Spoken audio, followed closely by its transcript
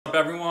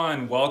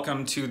Everyone,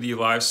 welcome to the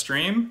live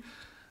stream.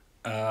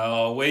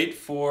 I'll wait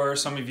for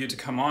some of you to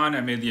come on.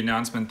 I made the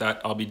announcement that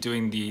I'll be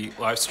doing the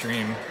live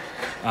stream.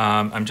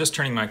 I'm just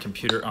turning my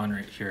computer on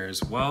right here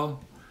as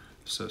well.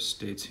 So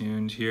stay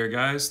tuned here,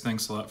 guys.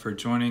 Thanks a lot for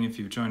joining if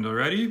you've joined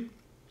already.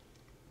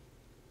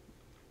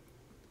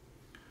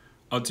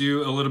 I'll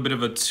do a little bit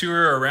of a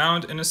tour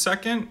around in a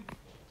second.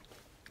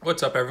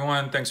 What's up,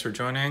 everyone? Thanks for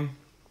joining.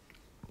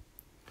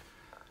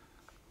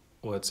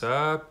 What's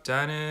up,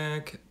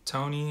 Danik,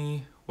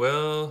 Tony,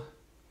 Will,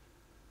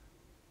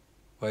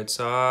 White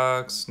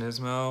Sox,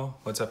 Nismo.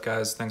 What's up,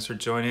 guys? Thanks for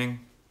joining.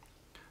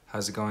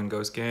 How's it going,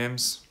 Ghost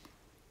Games?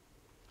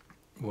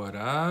 What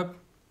up?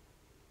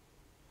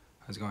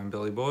 How's it going,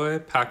 Billy Boy?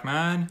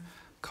 Pac-Man,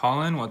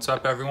 Colin, what's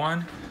up,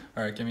 everyone?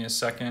 All right, give me a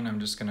second.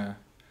 I'm just gonna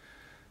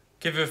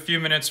give a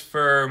few minutes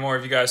for more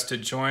of you guys to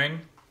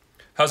join.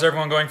 How's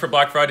everyone going for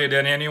Black Friday?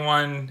 Did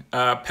anyone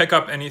pick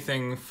up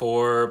anything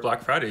for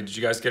Black Friday? Did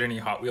you guys get any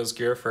Hot Wheels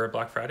gear for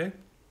Black Friday?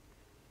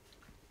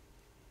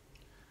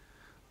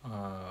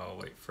 I'll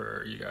wait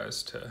for you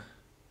guys to...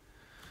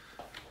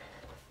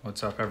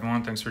 What's up,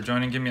 everyone? Thanks for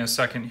joining. Give me a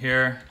second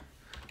here.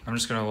 I'm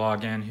just gonna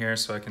log in here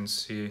so I can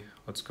see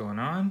what's going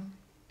on.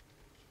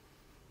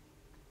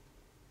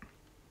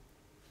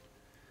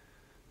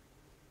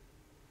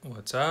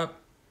 What's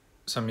up?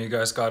 Some of you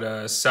guys got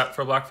a set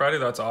for Black Friday.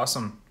 That's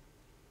awesome.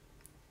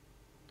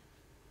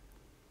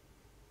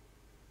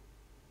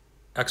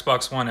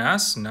 Xbox One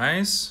S,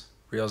 nice.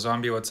 Real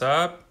Zombie, what's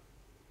up?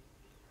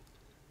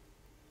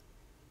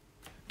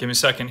 Give me a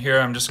second here.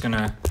 I'm just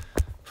gonna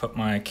put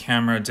my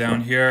camera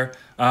down here.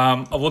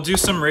 We'll do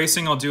some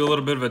racing. I'll do a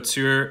little bit of a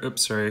tour.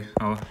 Oops, sorry.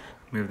 I'll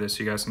move this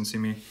so you guys can see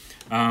me.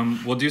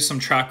 We'll do some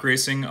track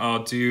racing.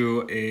 I'll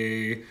do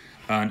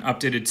an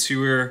updated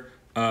tour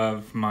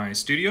of my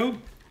studio.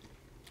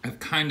 I've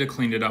kind of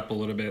cleaned it up a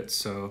little bit,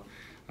 so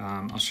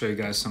I'll show you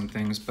guys some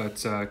things.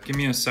 But give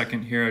me a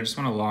second here. I just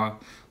want to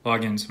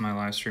log into my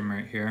live stream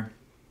right here.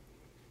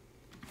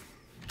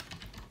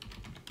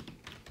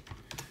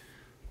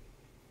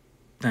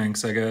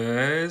 Thanks,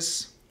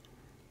 guys.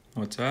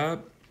 What's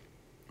up?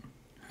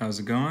 How's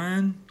it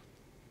going?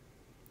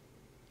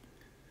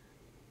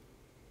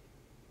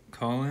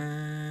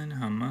 Colin,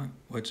 how much?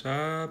 What's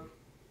up?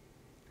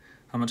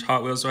 How much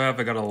Hot Wheels do I have?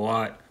 I got a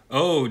lot.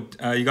 Oh,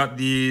 you got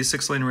the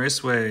 6-lane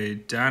raceway,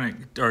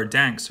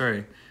 Dank,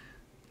 sorry.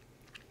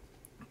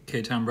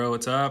 K-Town bro,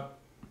 what's up?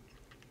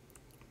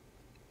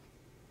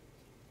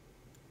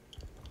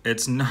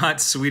 It's not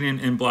Sweden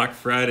in Black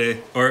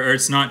Friday, or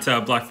it's not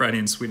Black Friday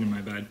in Sweden,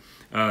 my bad.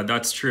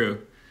 That's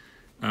true.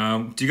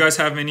 Do you guys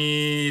have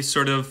any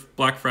sort of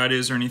Black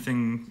Fridays or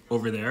anything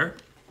over there?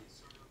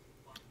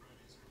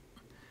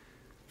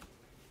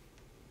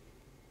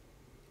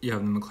 You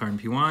have the McLaren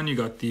P1, you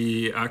got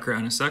the Acura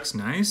NSX,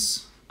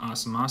 nice.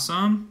 Awesome,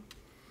 awesome.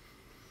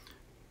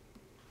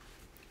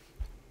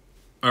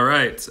 All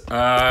right,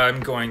 I'm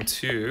going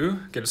to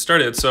get it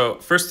started. So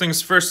first things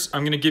first,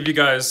 I'm gonna give you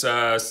guys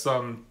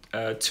some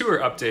tour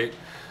update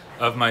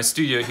of my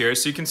studio here.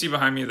 So you can see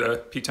behind me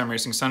the Peak Time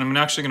Racing Sun. I'm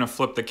actually gonna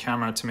flip the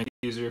camera to make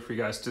it easier for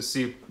you guys to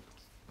see.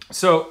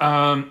 So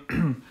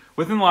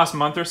within the last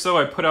month or so,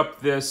 I put up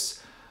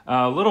this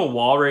little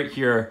wall right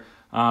here,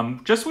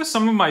 just with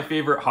some of my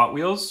favorite Hot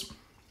Wheels.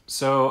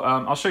 So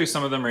I'll show you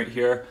some of them right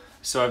here.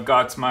 So I've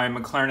got my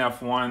McLaren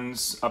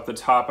F1s up the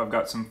top. I've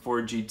got some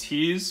Ford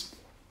GTs.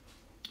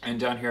 And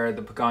down here,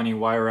 the Pagani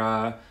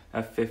Huayra,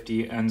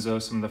 F50,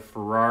 Enzo, some of the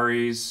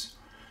Ferraris.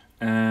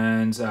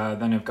 And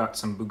then I've got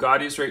some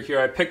Bugattis right here.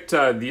 I picked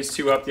these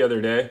two up the other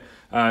day.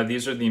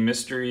 These are the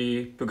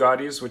mystery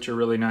Bugattis, which are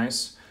really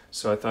nice.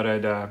 So I thought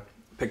I'd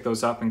pick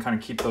those up and kind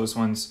of keep those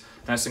ones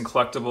nice and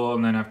collectible.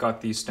 And then I've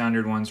got the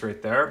standard ones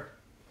right there.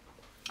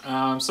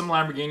 Some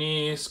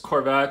Lamborghinis,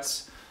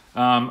 Corvettes.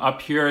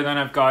 Up here, then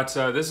I've got,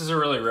 this is a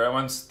really rare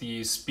one, it's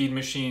the Speed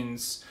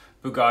Machines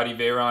Bugatti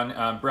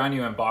Veyron, brand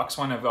new in box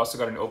one. I've also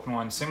got an open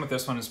one. Same with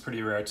this one, is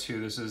pretty rare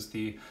too. This is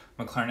the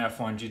McLaren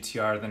F1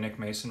 GTR, the Nick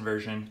Mason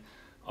version,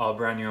 all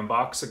brand new in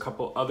box. A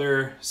couple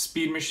other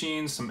Speed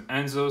Machines, some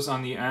Enzos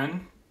on the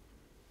end.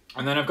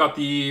 And then I've got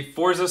the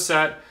Forza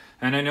set,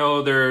 and I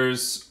know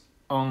there's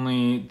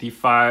only the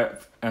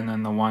 5 and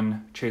then the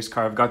 1 chase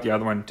car. I've got the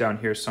other one down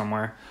here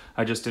somewhere.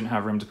 I just didn't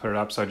have room to put it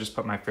up, so I just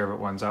put my favorite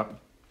ones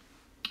up.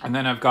 And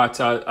then I've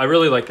got, I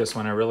really like this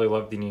one. I really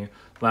love the new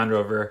Land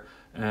Rover.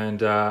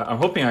 And I'm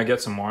hoping I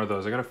get some more of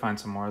those. I gotta find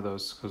some more of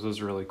those because those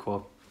are really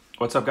cool.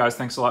 What's up, guys?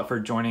 Thanks a lot for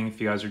joining if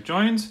you guys are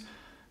joined.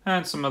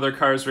 And some other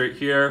cars right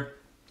here.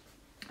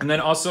 And then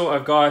also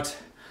I've got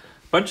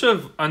a bunch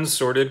of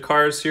unsorted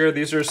cars here.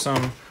 These are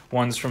some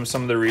ones from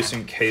some of the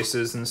recent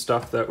cases and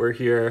stuff that were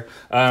here.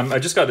 I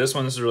just got this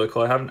one. This is really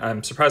cool.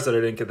 I'm surprised that I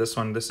didn't get this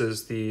one. This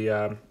is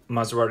the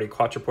Maserati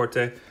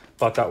Quattroporte.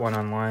 Bought that one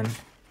online.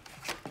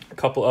 A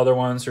couple other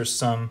ones. There's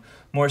some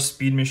more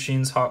Speed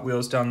Machines Hot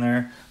Wheels down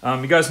there.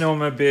 You guys know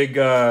I'm a big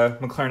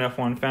McLaren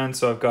F1 fan,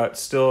 so I've got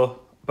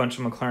still a bunch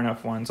of McLaren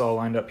F1s all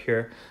lined up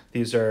here.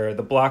 These are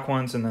the black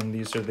ones, and then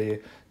these are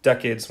the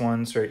Decades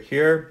ones right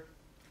here.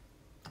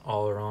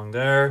 all along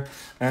there.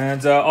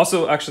 And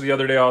also, actually, the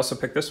other day I also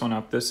picked this one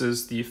up. This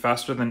is the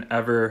Faster Than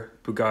Ever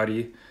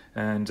Bugatti.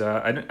 And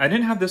I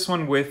didn't have this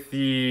one with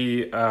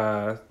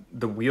the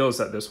wheels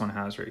that this one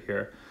has right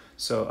here.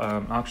 So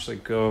I'll actually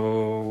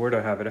go, where do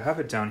I have it? I have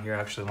it down here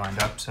actually lined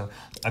up. So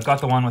I've got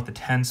the one with the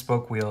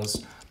 10-spoke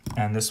wheels,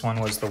 and this one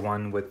was the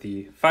one with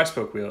the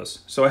 5-spoke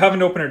wheels. So I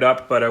haven't opened it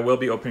up, but I will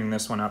be opening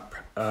this one up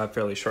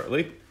fairly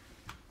shortly.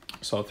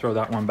 So I'll throw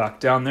that one back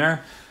down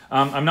there.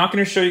 I'm not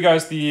going to show you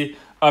guys the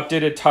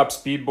updated top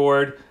speed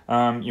board.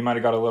 You might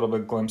have got a little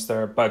bit glimpse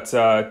there, but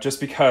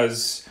just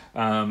because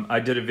I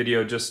did a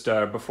video just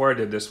before I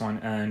did this one,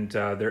 and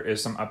there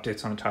is some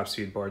updates on the top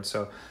speed board,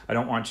 so I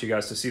don't want you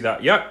guys to see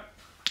that yet.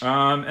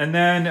 And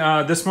then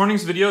this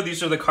morning's video,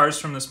 these are the cars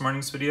from this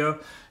morning's video,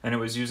 and it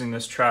was using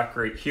this track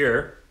right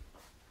here.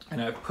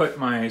 And I put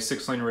my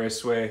 6-lane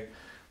raceway,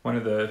 one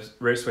of the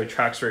raceway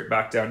tracks right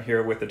back down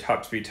here with the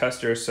top speed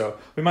tester. So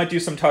we might do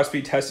some top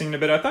speed testing in a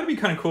bit. I thought it'd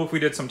be kind of cool if we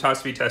did some top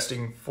speed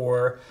testing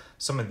for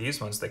some of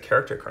these ones, the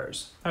character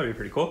cars. That would be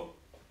pretty cool.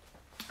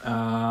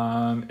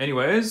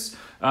 Anyways,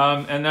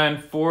 and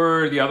then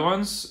for the other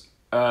ones,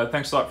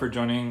 thanks a lot for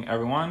joining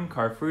everyone,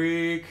 Car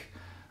Freak.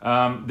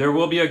 There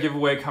will be a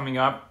giveaway coming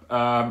up.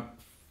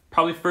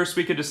 Probably first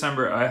week of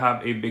December, I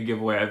have a big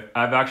giveaway.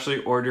 I've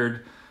actually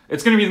ordered,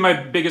 it's going to be my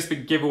biggest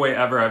big giveaway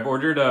ever. I've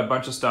ordered a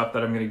bunch of stuff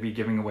that I'm going to be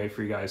giving away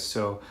for you guys.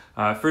 So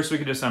first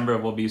week of December,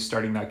 we'll be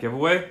starting that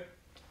giveaway.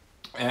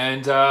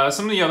 And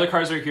some of the other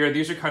cars right here,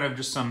 these are kind of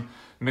just some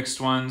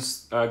mixed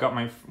ones. I got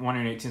my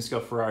 118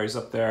 scale Ferraris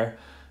up there,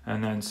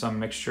 and then some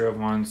mixture of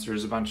ones.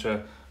 There's a bunch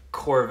of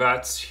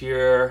Corvettes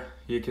here,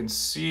 you can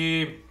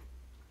see,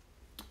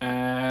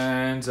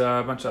 and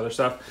a bunch of other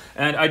stuff.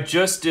 And I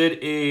just did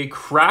a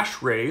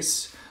crash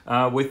race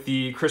with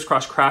the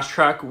Crisscross Crash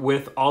Track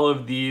with all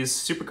of these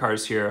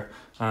supercars here,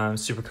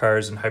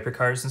 supercars and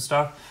hypercars and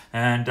stuff.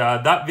 And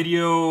that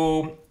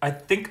video, I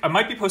think I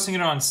might be posting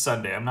it on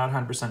Sunday. I'm not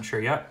 100%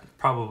 sure yet.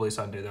 Probably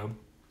Sunday though.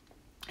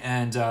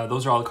 And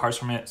those are all the cars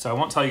from it. So I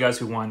won't tell you guys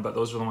who won, but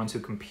those are the ones who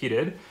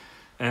competed.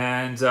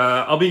 And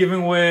I'll be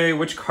giving away,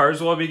 which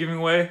cars will I be giving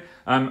away?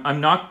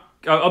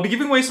 I'll be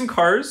giving away some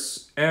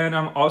cars, and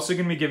I'm also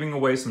going to be giving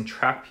away some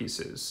track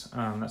pieces.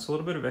 That's a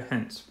little bit of a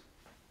hint.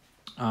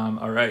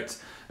 All right,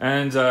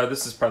 and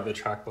this is part of the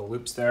track, the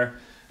loops there.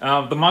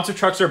 The monster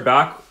trucks are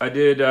back. I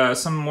did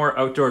some more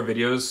outdoor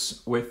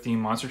videos with the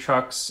monster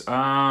trucks.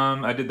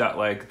 I did that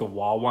like the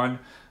wall one,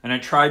 and I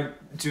tried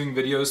doing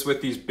videos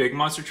with these big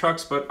monster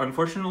trucks, but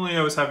unfortunately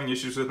I was having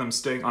issues with them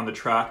staying on the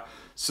track.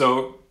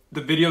 So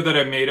the video that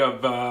I made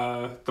of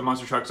the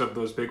monster trucks of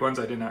those big ones,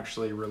 I didn't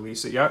actually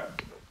release it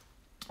yet.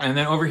 And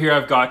then over here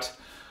I've got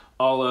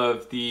all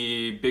of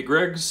the big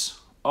rigs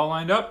all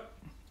lined up,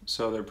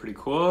 so they're pretty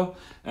cool.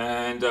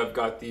 And I've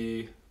got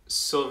the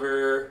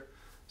silver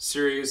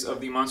series of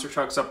the monster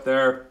trucks up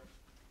there.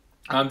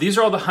 These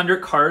are all the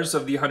 100 cars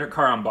of the 100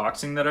 car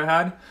unboxing that I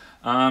had.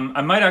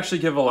 I might actually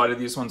give a lot of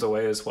these ones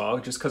away as well,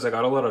 just because I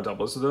got a lot of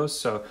doubles of those,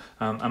 so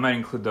I might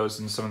include those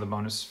in some of the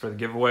bonuses for the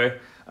giveaway.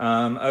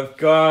 I've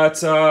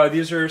got,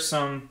 these are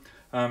some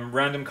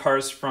random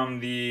cars from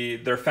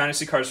they're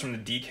fantasy cars from the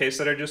D case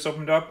that I just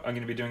opened up. I'm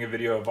going to be doing a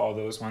video of all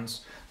those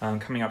ones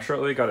coming up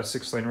shortly. Got a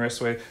 6-lane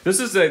raceway. This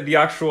is the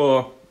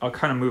actual, I'll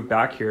kind of move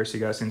back here so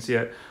you guys can see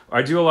it.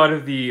 I do a lot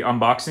of the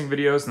unboxing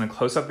videos and the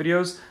close-up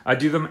videos. I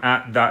do them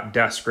at that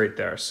desk right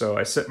there. So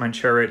I sit my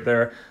chair right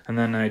there, and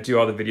then I do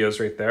all the videos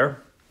right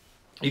there.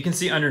 You can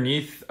see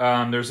underneath,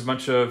 there's a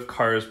bunch of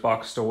cars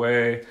boxed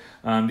away.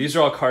 These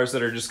are all cars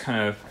that are just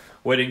kind of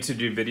waiting to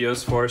do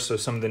videos for, so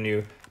some of the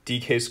new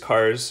D-case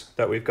cars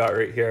that we've got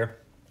right here.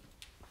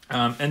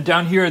 And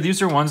down here,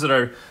 these are ones that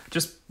are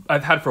just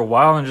I've had for a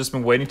while and just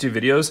been waiting to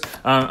do videos.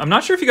 I'm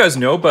not sure if you guys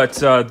know, but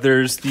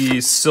there's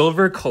the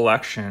silver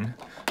collection.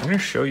 I'm going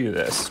to show you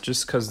this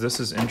just because this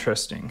is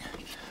interesting.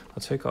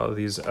 I'll take all of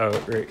these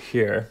out right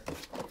here.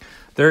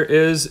 There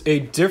is a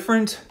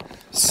different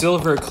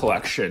silver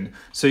collection.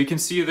 So you can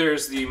see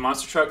there's the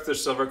monster truck,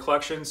 there's silver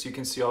collection. So you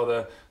can see all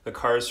the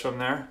cars from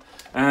there.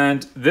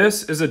 And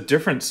this is a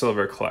different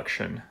silver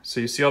collection. So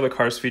you see all the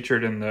cars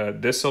featured in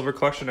this silver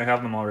collection. I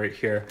have them all right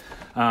here,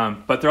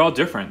 but they're all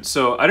different.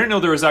 So I didn't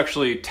know there was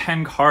actually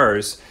 10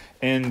 cars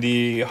in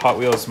the Hot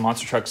Wheels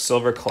Monster Truck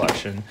Silver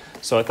collection.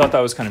 So I thought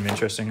that was kind of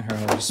interesting.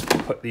 I'll just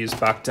put these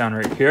back down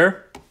right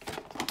here.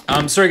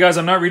 Sorry guys,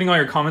 I'm not reading all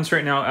your comments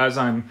right now as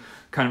I'm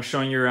kind of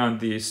showing you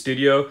around the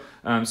studio.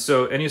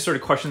 So any sort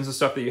of questions and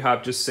stuff that you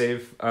have, just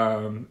save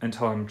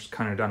until I'm just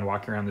kind of done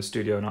walking around the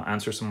studio, and I'll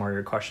answer some more of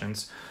your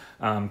questions.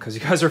 Because you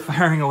guys are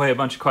firing away a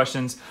bunch of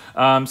questions.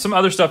 Some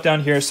other stuff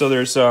down here. So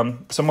there's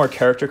some more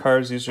character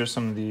cars. These are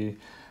some of the,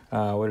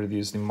 what are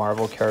these? The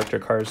Marvel character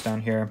cars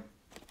down here.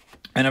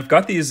 And I've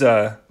got these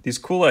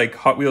cool like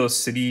Hot Wheels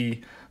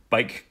City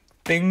bike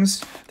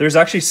things. There's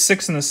actually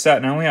 6 in the set,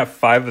 and I only have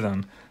 5 of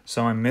them.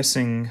 So I'm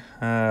missing,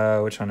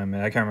 which one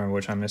I can't remember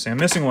which I'm missing. I'm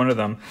missing one of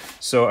them.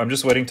 So I'm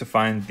just waiting to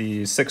find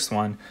the 6th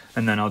one,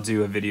 and then I'll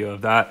do a video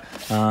of that.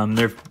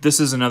 This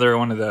is another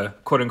one of the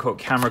quote unquote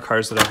camera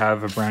cars that I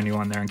have, a brand new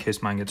one there in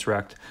case mine gets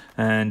wrecked.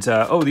 And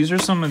oh, these are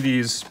some of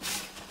these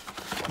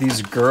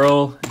these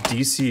girl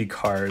DC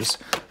cars.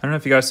 I don't know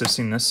if you guys have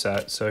seen this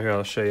set, so here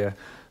I'll show you.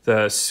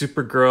 The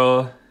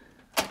Supergirl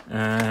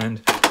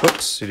and,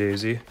 whoopsie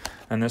daisy,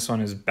 and this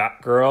one is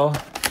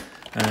Batgirl,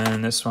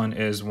 and this one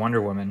is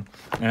Wonder Woman.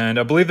 And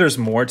I believe there's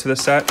more to the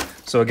set,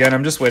 so again,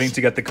 I'm just waiting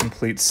to get the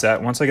complete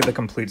set. Once I get the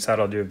complete set,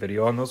 I'll do a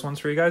video on those ones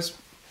for you guys.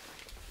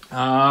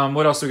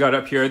 What else we got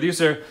up here?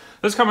 This is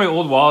kind of my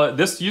old wall.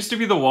 This used to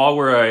be the wall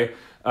where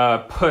I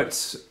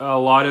put a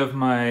lot of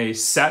my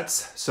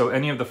sets, so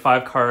any of the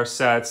 5-car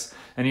sets,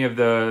 any of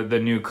the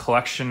new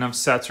collection of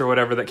sets or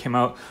whatever that came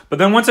out. But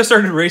then once I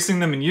started racing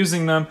them and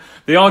using them,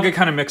 they all get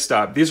kind of mixed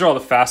up. These are all the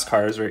fast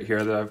cars right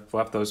here that I've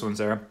left those ones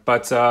there.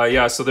 But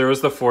yeah, so there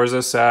was the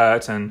Forza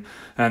set and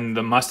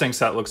the Mustang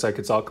set looks like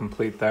it's all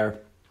complete there.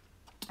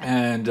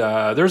 And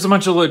there's a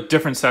bunch of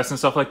different sets and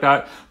stuff like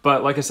that.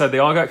 But like I said, they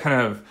all got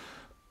kind of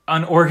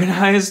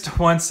unorganized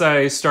once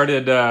I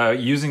started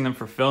using them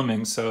for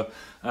filming. So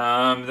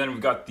then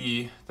we've got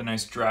the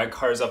nice drag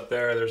cars up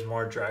there. There's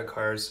more drag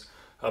cars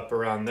up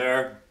around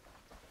there.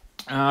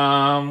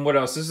 What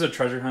else? This is a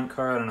treasure hunt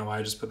car. I don't know why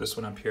I just put this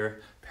one up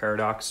here.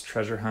 Paradox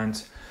treasure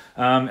hunt.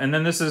 And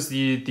then this is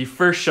the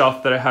first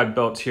shelf that I had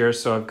built here.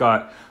 So I've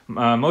got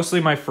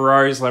mostly my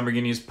Ferraris,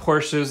 Lamborghinis,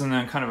 Porsches, and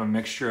then kind of a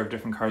mixture of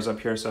different cars up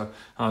here. So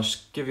I'll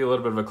just give you a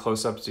little bit of a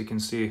close-up so you can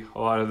see a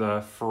lot of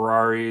the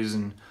Ferraris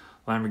and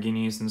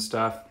Lamborghinis and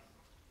stuff.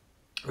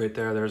 Right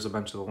there, there's a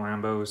bunch of the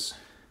Lambos.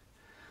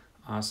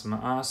 Awesome,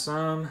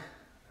 awesome.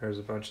 There's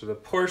a bunch of the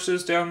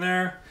Porsches down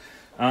there.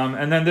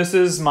 And then this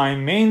is my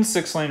main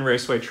 6-lane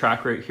raceway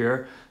track right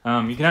here.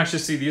 You can actually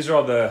see these are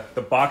all the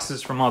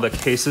boxes from all the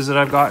cases that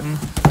I've gotten.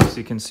 So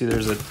you can see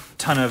there's a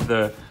ton of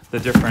the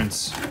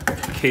different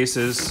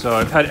cases. So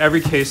I've had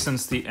every case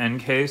since the N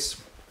case.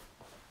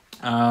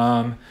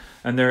 And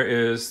there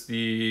is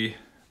the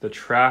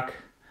track,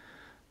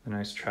 the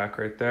nice track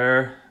right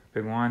there.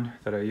 Big one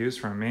that I use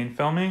for main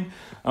filming.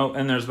 Oh,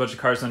 and there's a bunch of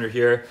cars under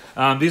here.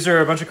 These are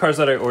a bunch of cars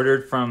that I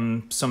ordered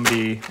from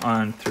somebody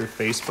through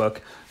Facebook,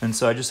 and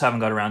so I just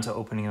haven't got around to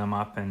opening them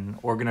up and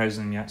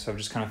organizing them yet, so I've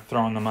just kind of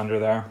thrown them under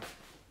there.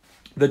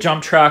 The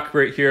jump track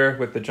right here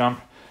with the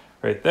jump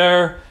right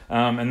there,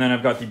 and then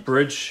I've got the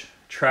bridge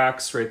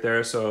tracks right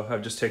there, so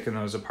I've just taken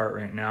those apart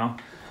right now.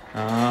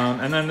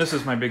 And then this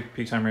is my big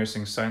Peak Time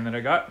Racing sign that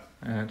I got.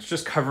 And it's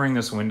just covering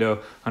this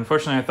window.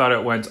 Unfortunately, I thought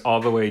it went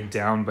all the way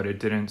down, but it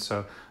didn't.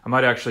 So I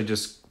might actually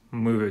just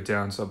move it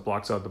down so it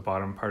blocks out the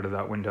bottom part of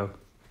that window.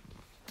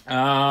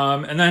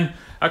 And then,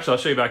 actually, I'll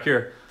show you back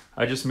here.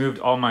 I just moved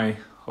all my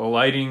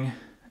lighting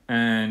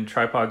and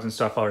tripods and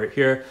stuff all right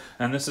here.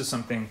 And this is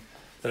something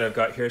that I've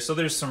got here. So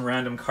there's some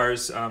random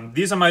cars.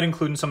 These I might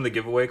include in some of the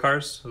giveaway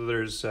cars. So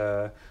there's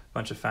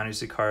bunch of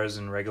fantasy cars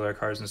and regular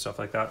cars and stuff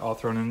like that all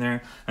thrown in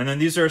there. And then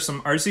these are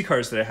some RC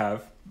cars that I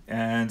have,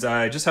 and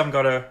I just haven't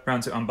got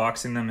around to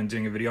unboxing them and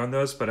doing a video on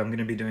those, but I'm going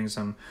to be doing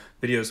some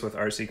videos with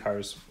RC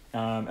cars.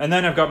 And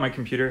then I've got my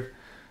computer.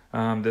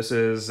 This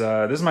is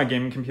my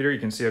gaming computer. You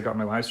can see I've got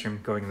my live stream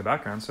going in the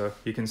background, so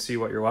you can see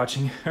what you're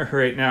watching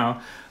right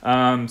now.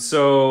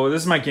 So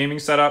this is my gaming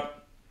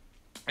setup,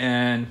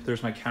 and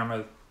there's my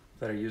camera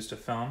that I use to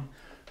film.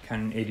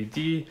 Canon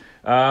 80D.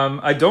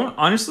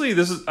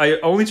 I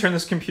only turned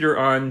this computer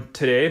on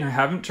today, and I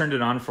haven't turned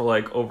it on for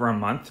like over a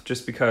month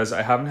just because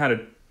I haven't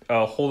had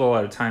a whole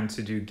lot of time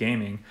to do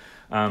gaming.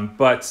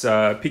 But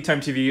Peak Time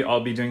TV,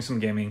 I'll be doing some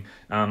gaming.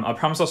 I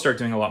promise I'll start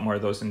doing a lot more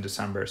of those in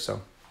December.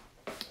 So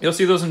you'll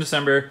see those in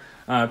December.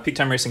 Peak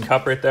Time Racing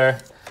Cup right there.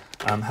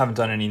 Haven't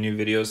done any new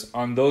videos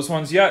on those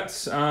ones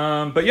yet.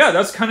 But yeah,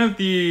 that's kind of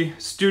the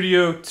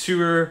studio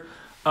tour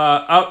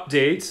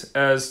update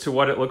as to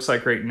what it looks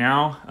like right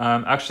now.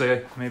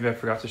 Actually, maybe I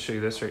forgot to show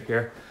you this right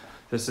here.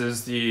 This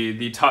is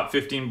the top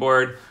 15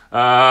 board.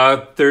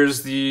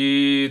 There's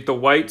the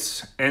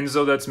white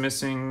Enzo that's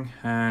missing,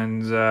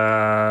 and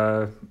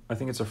I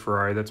think it's a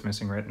Ferrari that's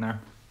missing right in there.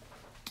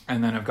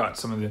 And then I've got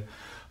some of the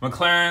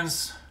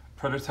McLarens,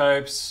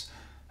 prototypes,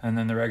 and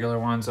then the regular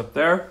ones up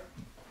there.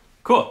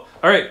 Cool.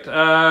 All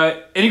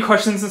right. Any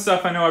questions and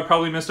stuff? I know I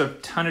probably missed a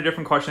ton of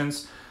different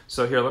questions.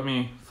 So here, let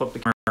me flip the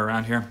camera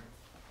around here.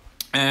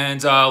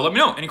 And let me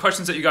know any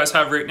questions that you guys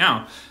have right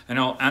now, and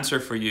I'll answer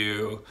for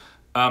you.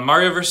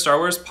 Mario vs. Star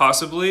Wars,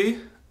 possibly.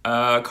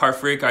 Car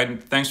Freak,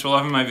 thanks for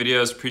loving my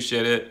videos.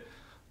 Appreciate it.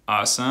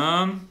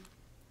 Awesome.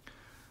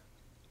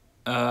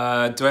 Do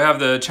I have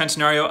the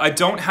Centenario? I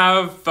don't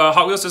have,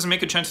 Hot Wheels doesn't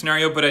make a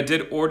Centenario, but I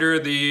did order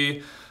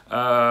the,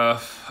 I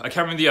can't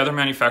remember the other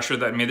manufacturer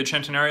that made the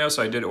Centenario,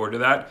 so I did order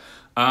that.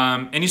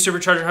 Any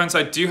Supercharger hunts?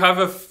 I do have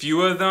a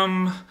few of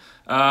them.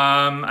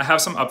 I have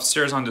some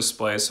upstairs on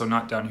display, so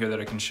not down here that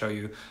I can show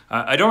you.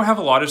 I don't have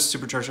a lot of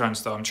Supercharger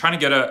hunts though. I'm trying to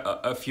get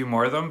a few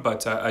more of them,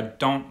 but I'm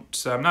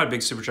not a big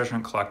Supercharger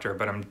hunt collector,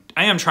 but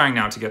I am trying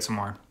now to get some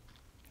more.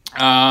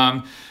 Can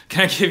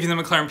I give you the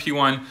McLaren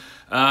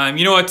P1?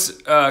 You know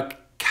what,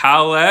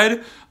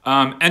 Khaled,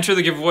 enter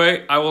the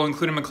giveaway. I will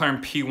include a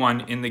McLaren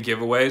P1 in the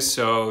giveaway,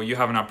 so you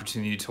have an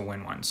opportunity to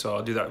win one. So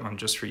I'll do that one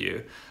just for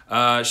you.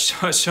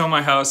 Show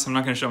my house. I'm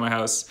not going to show my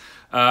house.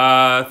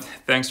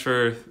 Thanks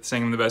for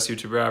saying I'm the best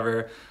YouTuber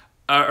ever.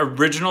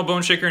 Original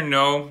Bone Shaker,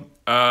 no.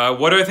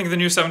 What do I think of the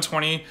new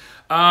 720?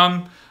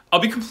 I'll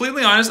be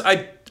completely honest.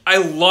 I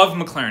love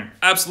McLaren,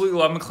 absolutely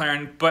love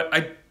McLaren, but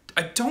I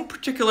don't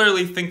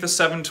particularly think the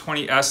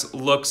 720S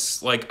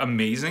looks like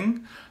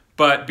amazing.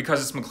 But because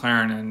it's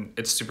McLaren and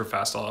it's super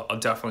fast, I'll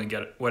definitely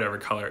get whatever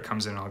color it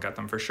comes in. I'll get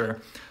them for sure.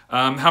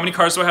 How many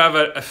cars do I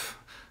have?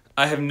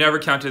 I have never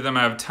counted them.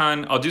 I have a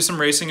ton. I'll do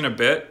some racing in a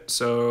bit.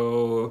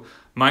 So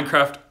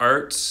Minecraft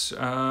art.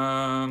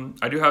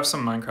 I do have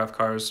some Minecraft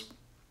cars.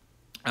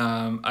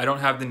 I don't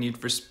have the Need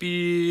for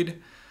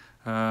Speed.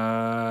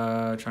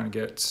 Trying to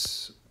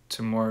get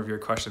to more of your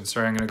questions.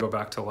 Sorry, I'm going to go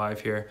back to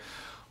live here.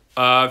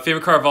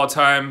 Favorite car of all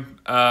time,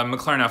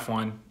 McLaren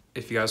F1.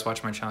 If you guys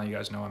watch my channel, you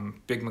guys know I'm a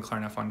big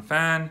McLaren F1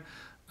 fan.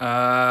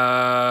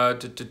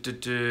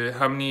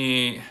 How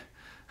many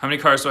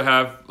cars do I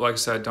have? Like I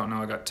said, don't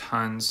know. I got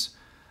tons.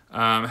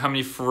 How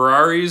many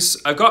Ferraris?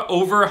 I've got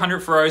over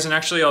 100 Ferraris, and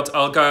actually I'll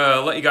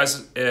let you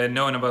guys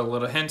know in about a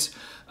little hint.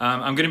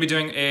 I'm going to be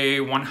doing a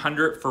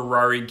 100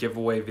 Ferrari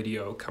giveaway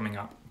video coming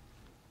up.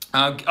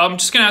 I'm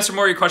just going to answer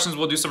more of your questions.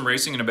 We'll do some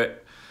racing in a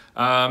bit.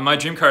 My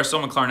dream car is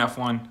still McLaren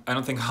F1. I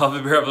don't think I'll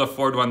ever be able to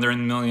afford one. They're in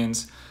the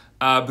millions.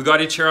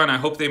 Bugatti Chiron, I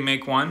hope they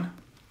make one.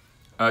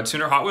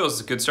 Tuner Hot Wheels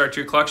is a good start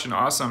to your collection.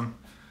 Awesome.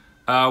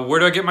 Where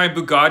do I get my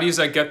Bugattis?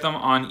 I get them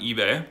on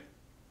eBay.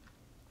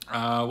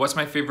 What's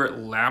my favorite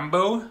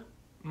Lambo?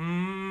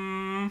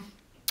 I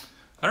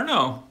don't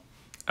know.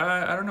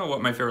 I don't know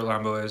what my favorite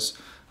Lambo is.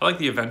 I like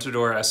the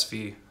Aventador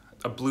SV,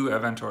 a blue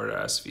Aventador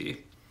SV.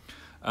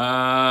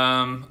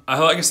 Like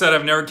I said,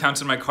 I've never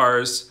counted my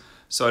cars,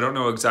 so I don't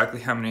know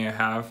exactly how many I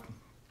have.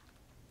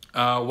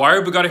 Why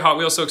are Bugatti Hot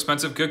Wheels so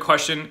expensive? Good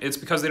question. It's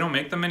because they don't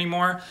make them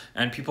anymore,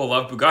 and people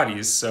love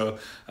Bugattis, so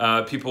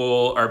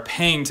people are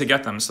paying to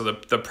get them. So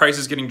the price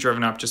is getting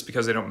driven up just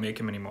because they don't make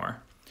them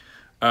anymore.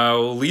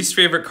 Least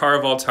favorite car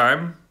of all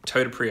time?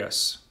 Toyota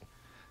Prius.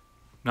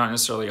 Not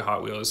necessarily a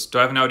Hot Wheels. Do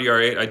I have an Audi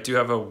R8? I do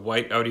have a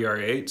white Audi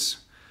R8.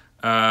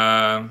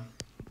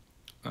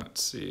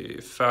 Let's see.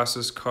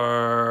 Fastest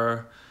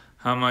car.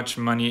 How much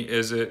money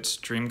is it?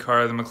 Dream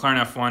car. The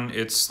McLaren F1,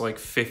 it's like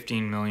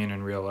 15 million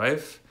in real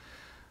life.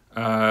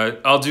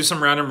 I'll do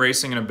some random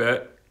racing in a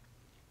bit.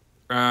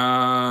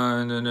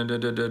 My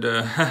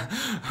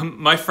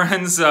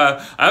friends,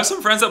 I have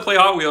some friends that play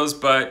Hot Wheels,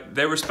 but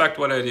they respect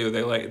what I do.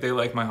 They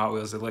like my Hot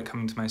Wheels. They like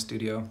coming to my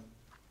studio.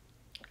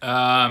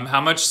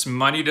 How much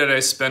money did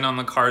I spend on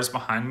the cars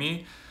behind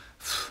me?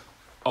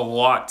 A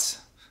lot.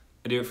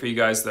 I do it for you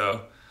guys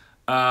though.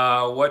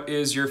 What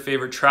is your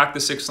favorite track? The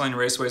 6-lane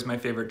Raceway is my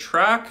favorite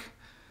track.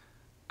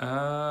 Stradman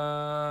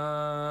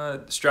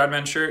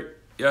shirt.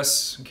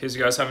 Yes, in case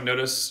you guys haven't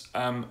noticed,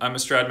 I'm a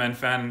Stradman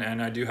fan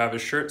and I do have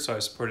his shirt, so I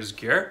support his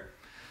gear.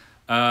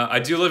 I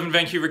do live in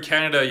Vancouver,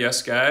 Canada.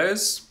 Yes,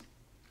 guys.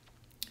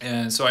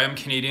 And so I am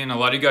Canadian. A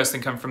lot of you guys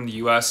think I'm from the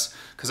US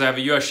because I have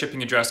a US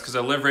shipping address because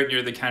I live right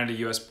near the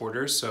Canada-US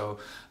border. So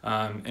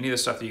any of the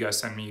stuff that you guys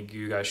send me,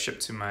 you guys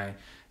ship to my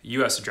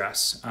US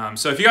address.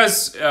 So if you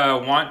guys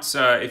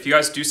if you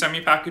guys do send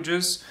me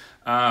packages,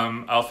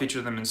 I'll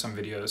feature them in some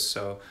videos.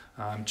 So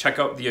check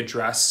out the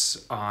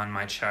address on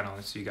my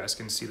channel so you guys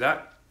can see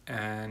that.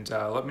 And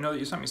let me know that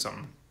you sent me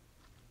something.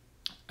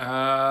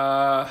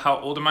 How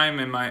old am I?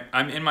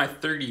 I'm in my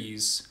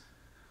 30s.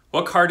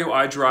 What car do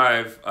I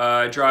drive?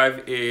 I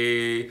have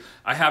a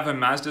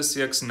Mazda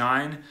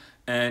CX-9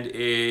 and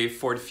a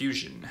Ford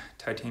Fusion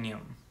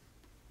Titanium.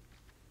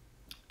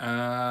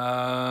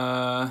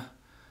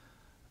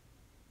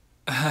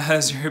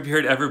 Has your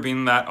beard ever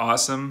been that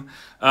awesome?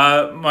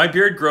 My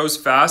beard grows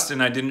fast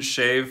and I didn't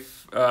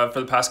shave for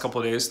the past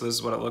couple of days, so this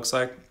is what it looks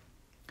like.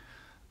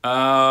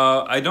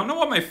 I don't know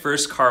what my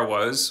first car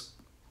was.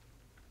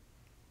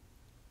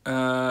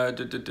 What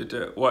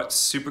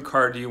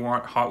supercar do you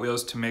want Hot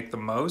Wheels to make the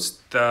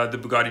most? The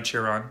Bugatti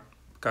Chiron.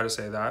 Gotta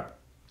say that.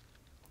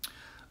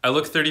 I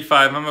look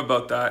 35. I'm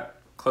about that.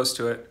 Close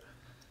to it.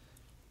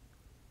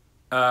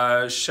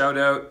 Shout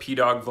out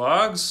P-Dog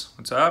Vlogs.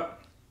 What's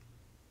up?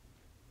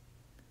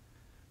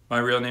 My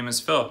real name is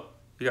Phil.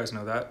 You guys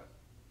know that.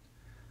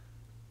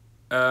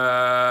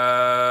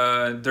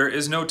 There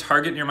is no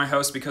Target near my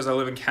house because I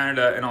live in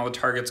Canada and all the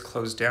Targets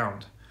closed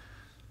down.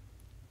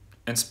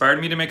 Inspired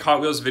me to make Hot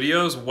Wheels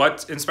videos?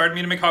 What inspired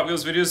me to make Hot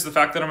Wheels videos is the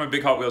fact that I'm a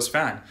big Hot Wheels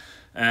fan.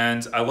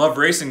 And I love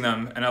racing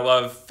them and I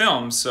love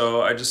film,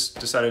 so I just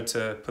decided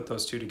to put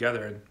those two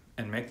together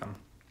and make them.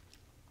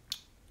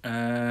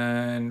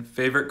 And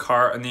favorite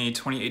car in the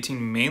 2018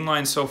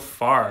 mainline so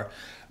far?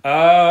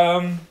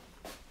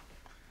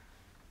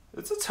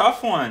 It's a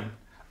tough one.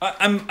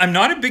 I'm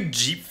not a big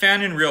Jeep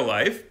fan in real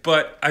life,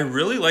 but I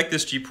really like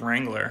this Jeep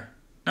Wrangler.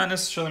 Not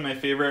necessarily my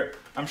favorite.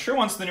 I'm sure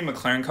once the new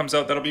McLaren comes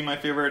out, that'll be my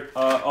favorite.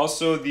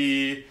 Also,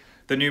 the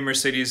new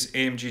Mercedes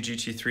AMG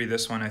GT3,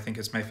 this one I think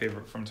is my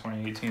favorite from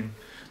 2018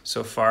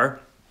 so far.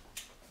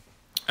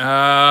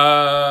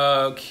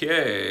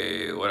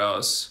 Okay, what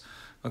else?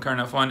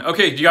 McLaren F1.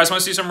 Okay, do you guys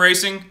want to see some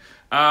racing?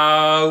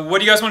 What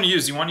do you guys want to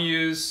use? Do you want to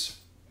use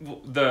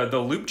the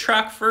loop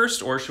track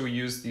first, or should we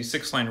use the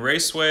 6-lane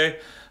Raceway?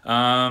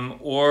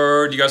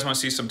 Or do you guys want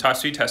to see some top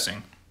speed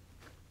testing?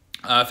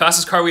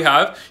 Fastest car we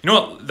have. You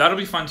know what? That'll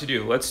be fun to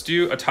do. Let's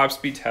do a top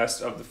speed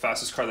test of the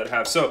fastest car that I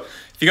have. So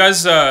if you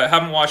guys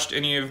haven't watched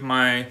any of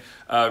my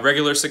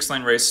regular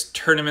 6-lane race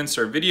tournaments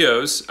or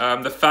videos,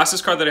 the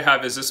fastest car that I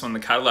have is this one, the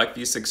Cadillac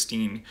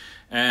V16.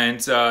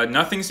 And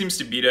nothing seems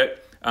to beat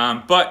it.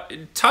 But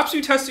top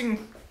speed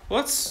testing,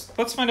 let's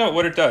find out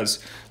what it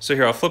does. So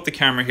here, I'll flip the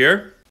camera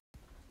here.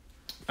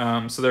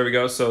 So there we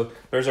go. So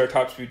there's our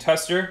top speed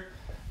tester.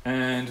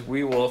 And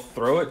we will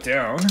throw it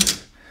down.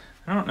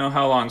 I don't know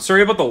how long.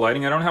 Sorry about the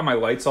lighting. I don't have my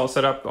lights all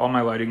set up. All my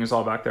lighting is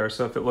all back there.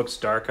 So if it looks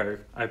dark,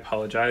 I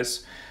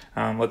apologize.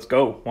 Let's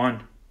go.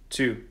 1,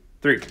 2,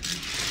 3.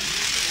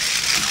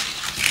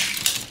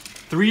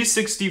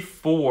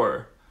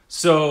 364.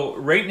 So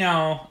right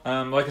now,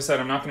 like I said,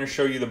 I'm not going to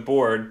show you the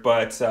board,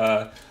 but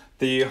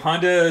the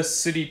Honda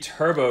City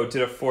Turbo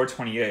did a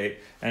 428.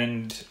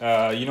 And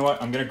you know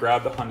what? I'm going to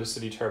grab the Honda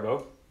City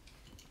Turbo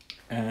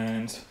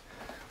and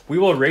we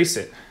will race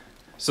it.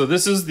 So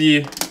this is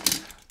the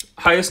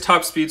highest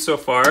top speed so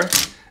far,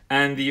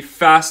 and the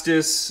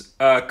fastest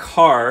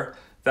car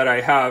that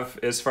I have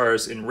as far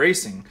as in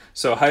racing.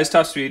 So highest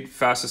top speed,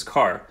 fastest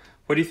car.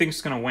 What do you think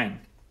is gonna win?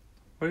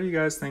 What do you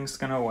guys think is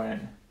gonna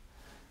win?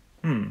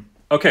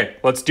 Okay,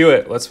 let's do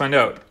it. Let's find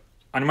out.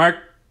 On your mark,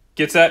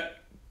 get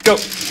set, go.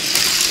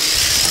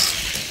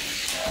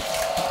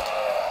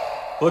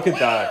 Look at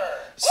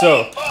that.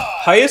 So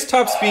highest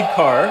top speed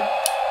car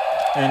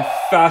and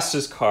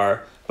fastest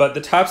car. But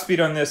the top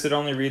speed on this, it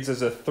only reads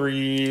as a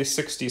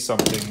 360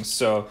 something.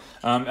 So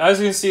as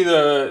you can see,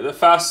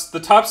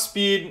 the top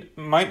speed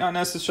might not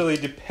necessarily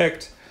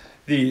depict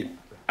the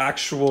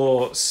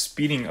actual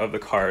speeding of the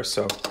car.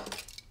 So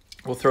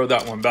we'll throw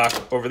that one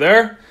back over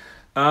there.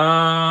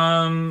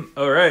 All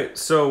right.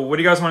 So what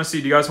do you guys want to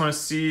see? Do you guys want to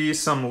see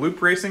some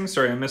loop racing?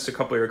 Sorry, I missed a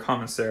couple of your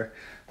comments there.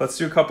 Let's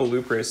do a couple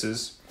loop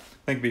races.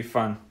 I think it'd be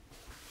fun.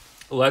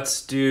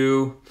 Let's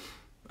do,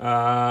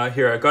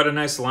 here, I got a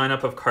nice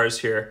lineup of cars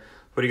here.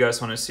 What do you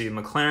guys want to see?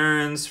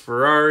 McLarens,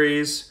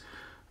 Ferraris.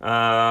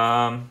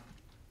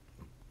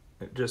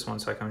 Just one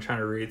second. I'm trying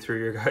to read through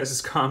your guys'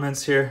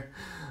 comments here.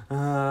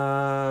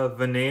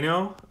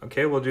 Veneno.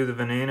 Okay, we'll do the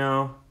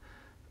Veneno.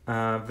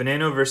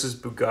 Veneno versus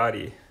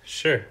Bugatti.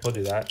 Sure, we'll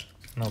do that.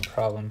 No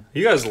problem.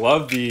 You guys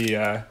love the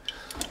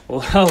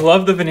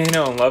love the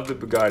Veneno and love the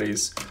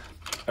Bugattis.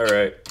 All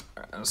right.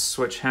 I'll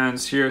switch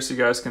hands here so you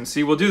guys can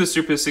see. We'll do the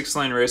Super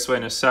 6-lane raceway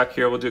in a sec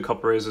here. We'll do a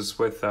couple races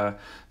with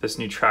this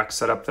new track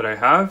setup that I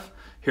have.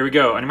 Here we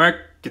go. On your mark,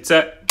 get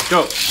set,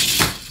 go.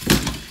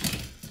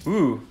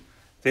 Ooh,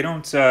 they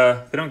don't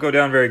go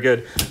down very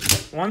good.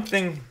 One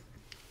thing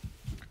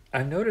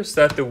I noticed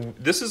that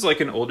this is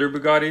like an older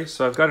Bugatti,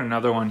 so I've got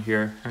another one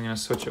here. I'm gonna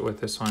switch it with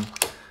this one.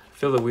 I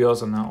feel the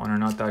wheels on that one are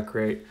not that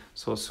great,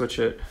 so we'll switch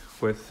it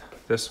with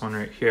this one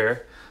right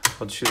here.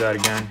 I'll do that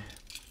again.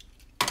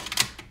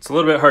 It's a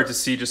little bit hard to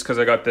see just because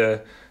I got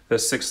the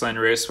 6-lane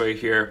raceway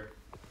here.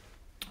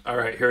 All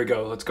right, here we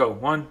go. Let's go.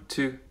 1,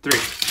 2, 3.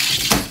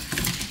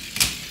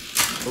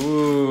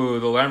 Ooh,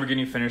 the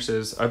Lamborghini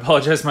finishes. I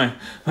apologize, my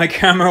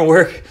camera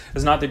work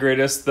is not the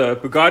greatest. The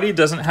Bugatti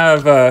doesn't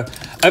have,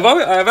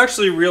 I've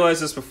actually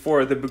realized this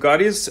before, the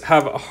Bugattis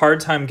have a hard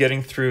time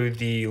getting through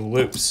the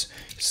loops.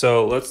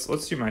 So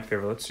let's do my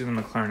favorite. Let's do the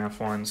McLaren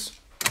F1s.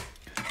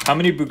 How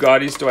many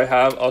Bugattis do I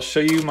have? I'll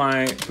show you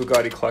my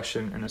Bugatti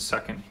collection in a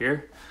second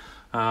here.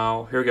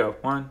 Here we go.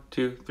 1,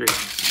 2, 3.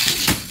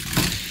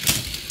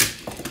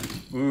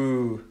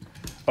 Ooh.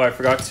 Oh, I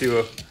forgot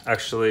to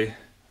actually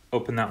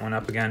open that one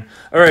up again.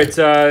 All right,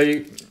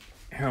 here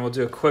we'll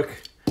do a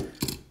quick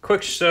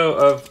show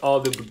of all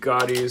the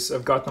Bugattis.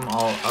 I've got them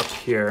all up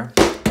here.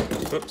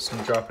 Whoops,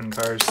 I'm dropping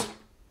cars.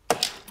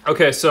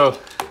 Okay, so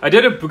I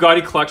did a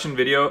Bugatti collection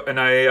video, and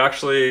I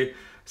actually,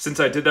 since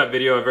I did that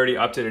video, I've already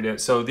updated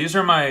it. So these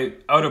are my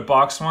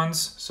out-of-box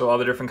ones, so all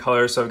the different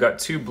colors. So I've got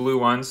 2 blue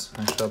ones.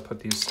 Actually, I'll put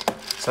these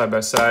side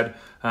by side.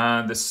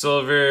 The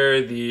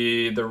silver,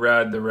 the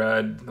red,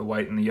 the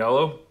white, and the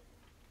yellow.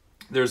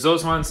 There's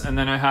those ones, and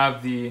then I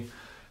have the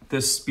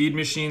Speed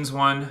Machines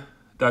one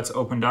that's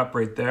opened up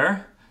right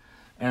there.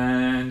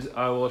 And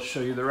I will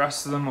show you the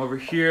rest of them over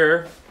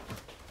here.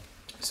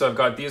 So I've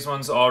got these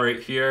ones all right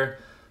here.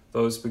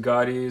 Those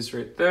Bugattis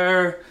right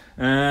there.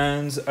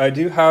 And I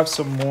do have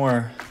some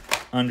more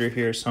under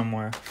here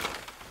somewhere.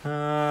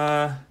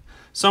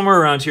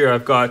 Somewhere around here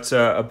I've got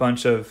a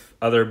bunch of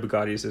other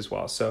Bugattis as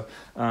well. So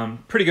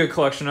pretty good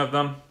collection of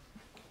them.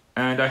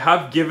 And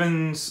I've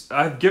given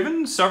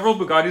several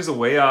Bugattis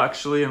away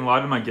actually in a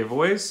lot of my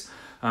giveaways.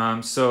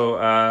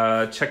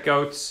 Check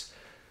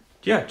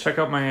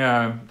out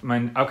my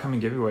my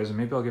upcoming giveaways, and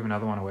maybe I'll give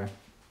another one away.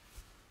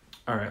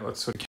 All right,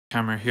 let's switch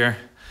camera here.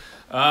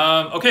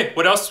 Okay,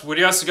 what else? What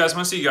else do you guys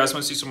want to see? You guys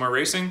want to see some more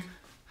racing?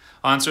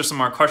 I'll answer some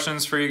more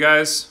questions for you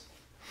guys.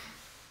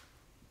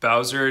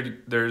 Bowser,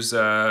 there's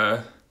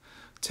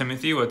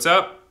Timothy, what's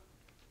up?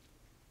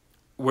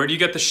 Where do you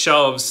get the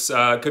shelves?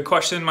 Good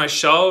question. My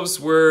shelves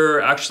were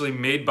actually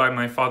made by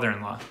my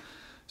father-in-law.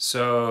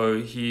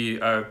 So he,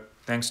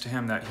 thanks to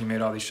him that he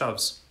made all these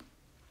shelves.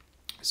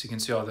 So you can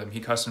see all of them. He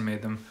custom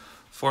made them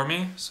for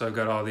me. So I've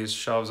got all these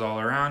shelves all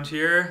around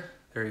here.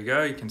 There you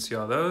go, you can see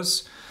all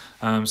those.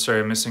 Sorry,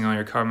 I'm missing all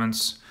your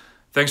comments.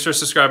 Thanks for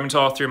subscribing to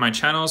all 3 of my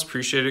channels.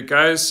 Appreciate it,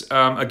 guys. If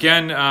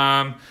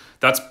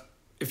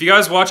you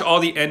guys watch all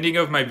the ending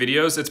of my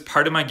videos, it's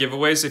part of my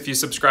giveaways. If you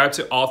subscribe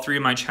to all 3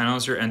 of my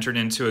channels, you're entered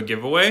into a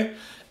giveaway.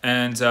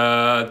 And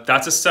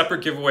that's a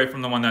separate giveaway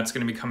from the one that's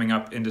going to be coming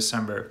up in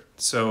December.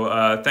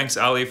 So thanks,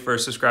 Ali, for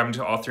subscribing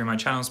to all 3 of my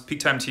channels. Peak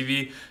Time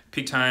TV,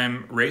 Peak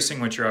Time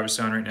Racing, which you're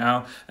obviously on right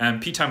now,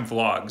 and Peak Time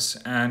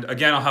Vlogs. And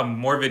again, I'll have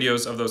more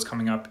videos of those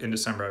coming up in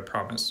December, I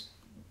promise.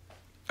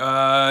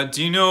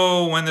 Do you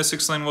know when the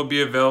 6-lane will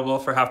be available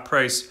for half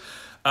price?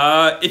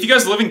 If you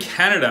guys live in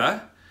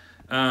Canada,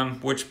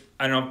 which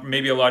I don't know,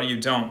 maybe a lot of you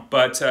don't,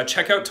 but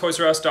check out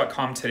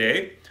toysrus.com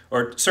today.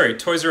 Or sorry,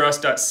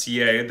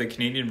 toysrus.ca, the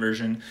Canadian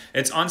version.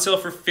 It's on sale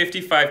for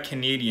 55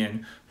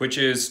 Canadian, which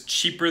is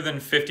cheaper than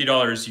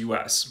 $50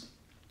 US.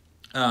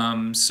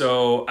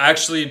 So I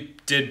actually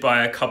did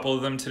buy a couple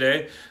of them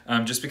today,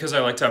 just because I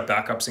like to have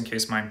backups in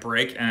case mine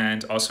break,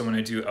 and also when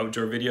I do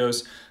outdoor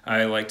videos,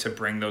 I like to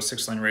bring those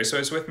 6-lane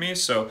raceways with me.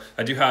 So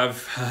I do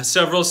have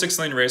several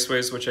 6-lane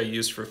raceways which I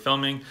use for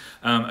filming.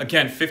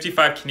 Again,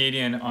 55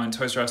 Canadian on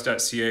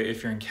toysrus.ca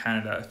if you're in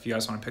Canada, if you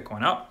guys want to pick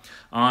one up.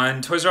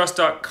 On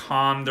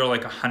toysrus.com, they're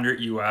like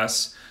 100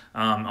 US.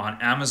 On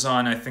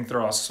Amazon, I think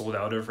they're all sold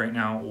out of right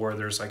now, or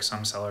there's like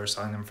some sellers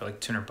selling them for like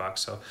 200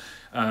 bucks. So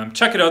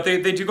check it out. They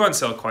do go on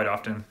sale quite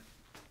often.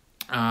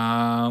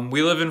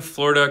 We live in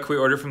Florida. Can we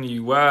order from the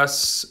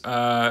US?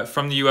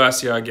 From the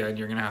US, yeah, again,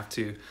 you're gonna have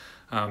to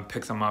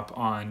pick them up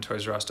on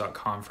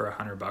toysrus.com for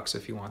 100 bucks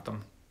if you want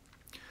them.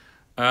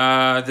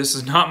 This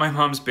is not my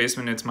mom's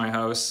basement, it's my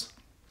house.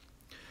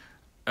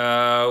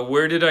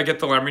 Where did I get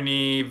the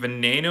Lamborghini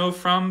Veneno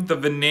from? The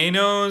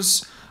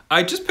Venenos,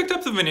 I just picked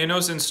up the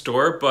Venenos in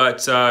store,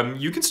 but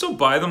you can still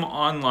buy them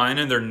online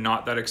and they're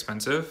not that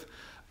expensive.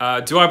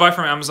 Do I buy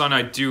from Amazon?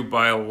 I do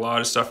buy a lot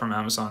of stuff from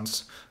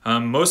Amazon's.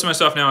 Most of my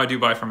stuff now I do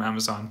buy from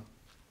Amazon.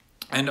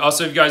 And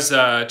also, if you guys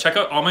check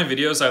out all my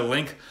videos, I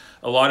link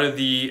a lot of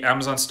the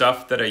Amazon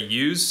stuff that I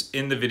use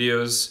in the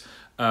videos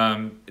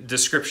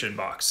description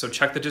box. So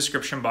check the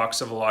description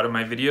box of a lot of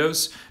my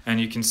videos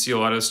and you can see a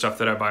lot of the stuff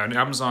that I buy on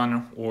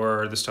Amazon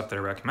or the stuff that I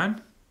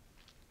recommend.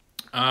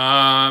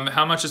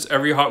 How much does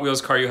every Hot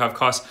Wheels car you have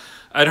cost?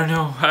 I don't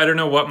know. I don't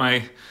know what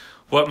my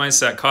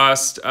set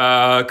cost.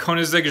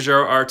 Koenigsegg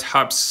Agero R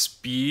top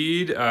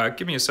speed.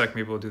 Give me a sec,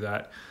 maybe we'll do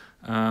that.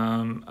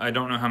 I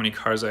don't know how many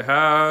cars I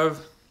have.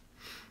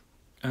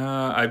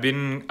 I've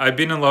been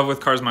in love with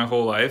cars my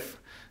whole life.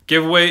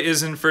 Giveaway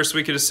is in first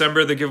week of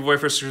December. The giveaway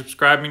for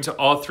subscribing to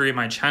all 3 of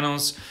my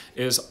channels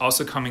is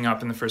also coming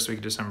up in the first week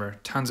of December.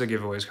 Tons of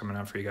giveaways coming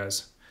up for you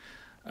guys.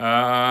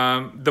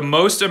 The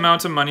most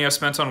amount of money I've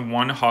spent on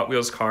one Hot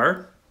Wheels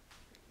car.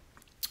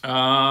 Probably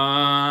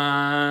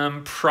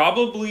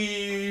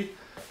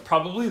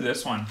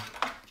this one.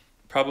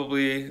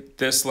 Probably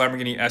this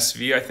Lamborghini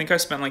SV. I think I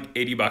spent like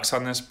 80 bucks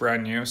on this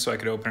brand new so I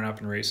could open it up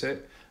and race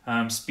it.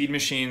 Speed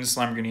Machines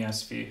Lamborghini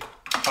SV.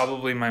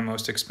 Probably my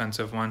most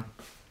expensive one.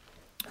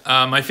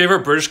 My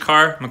favorite British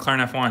car,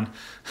 McLaren F1.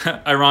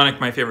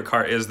 Ironic, my favorite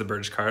car is the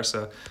British car,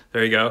 so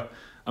there you go.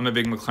 I'm a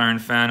big McLaren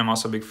fan. I'm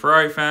also a big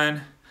Ferrari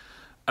fan.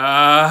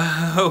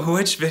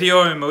 Which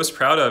video am I most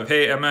proud of?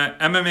 Hey,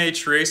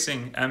 MNH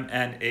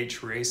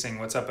Racing.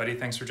 What's up, buddy?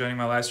 Thanks for joining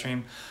my live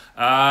stream.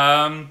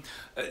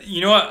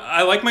 You know what?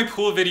 I like my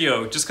pool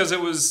video just because it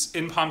was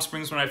in Palm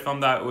Springs when I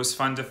filmed that. It was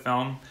fun to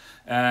film,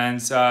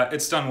 and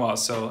it's done well.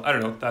 So I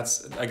don't know.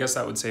 I guess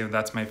that would say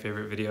that's my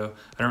favorite video.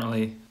 I don't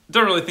really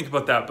think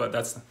about that, but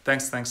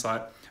thanks a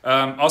lot.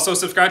 Also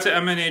subscribe to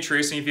MNH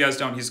Racing if you guys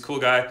don't. He's a cool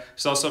guy.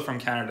 He's also from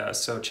Canada,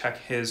 so check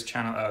his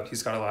channel out.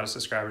 He's got a lot of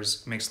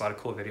subscribers, makes a lot of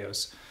cool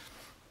videos.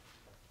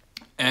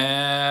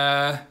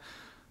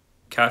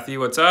 Kathy,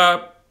 what's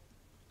up?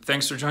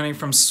 Thanks for joining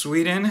from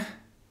Sweden.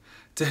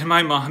 Did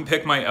my mom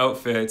pick my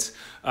outfit?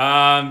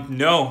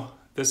 No,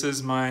 this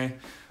is my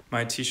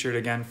t-shirt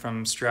again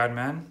from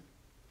Stradman.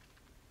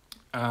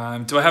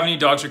 Do I have any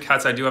dogs or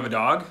cats? I do have a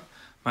dog.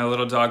 My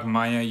little dog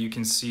Maya, you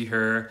can see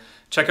her.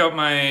 Check out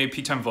my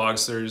Peak Time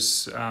vlogs.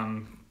 There's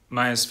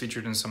Maya's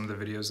featured in some of the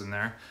videos in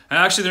there. And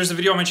actually there's a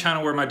video on my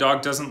channel where my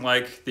dog doesn't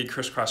like the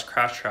crisscross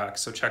crash track,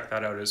 so check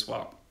that out as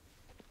well.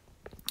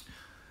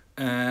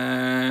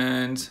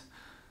 And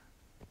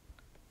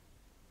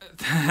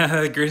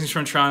greetings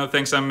from Toronto.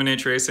 Thanks,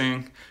 MNH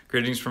Racing.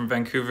 Greetings from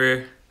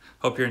Vancouver.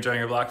 Hope you're enjoying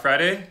your Black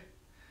Friday.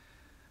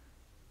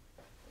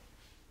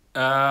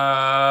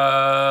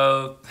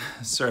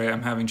 Sorry,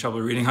 I'm having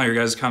trouble reading all your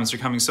guys' comments. They're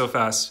coming so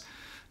fast.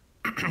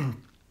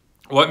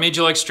 What made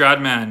you like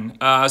Stradman?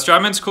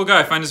 Stradman's a cool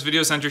guy. I find his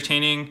videos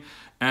entertaining,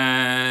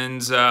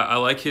 and I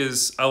liked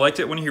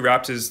it when he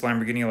wrapped his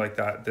Lamborghini like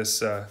that.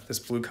 This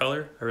blue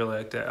color, I really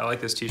liked it. I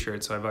like this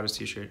t-shirt, so I bought his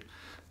t-shirt.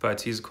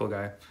 But he's a cool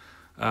guy.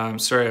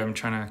 Sorry, I'm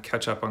trying to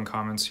catch up on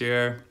comments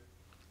here.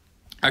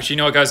 Actually, you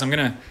know what, guys? I'm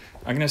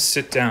gonna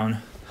sit down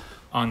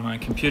on my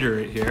computer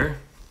right here,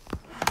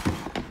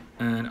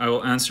 and I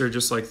will answer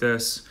just like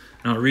this.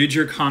 And I'll read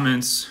your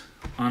comments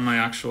on my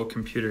actual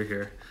computer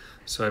here.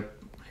 So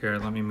Here,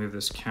 let me move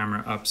this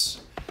camera up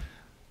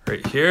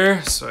right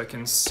here so I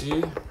can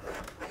see.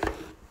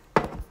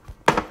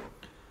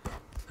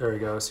 There we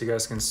go, so you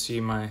guys can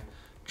see my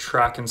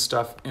track and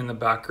stuff in the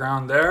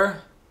background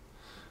there.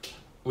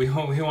 We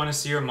want to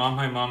see your mom.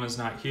 My mom is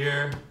not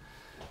here.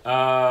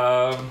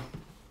 Let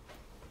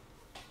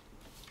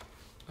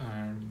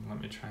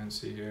me try and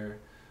see here.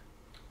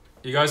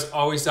 You guys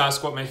always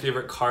ask what my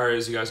favorite car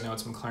is. You guys know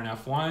it's McLaren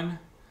F1.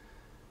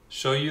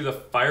 Show you the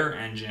fire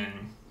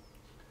engine.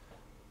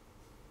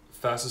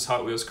 Fastest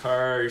Hot Wheels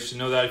car. You should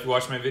know that if you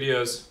watch my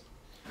videos.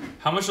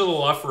 How much are the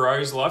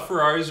LaFerraris?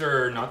 LaFerraris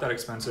are not that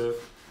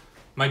expensive.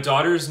 My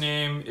daughter's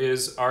name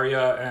is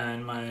Arya,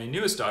 and my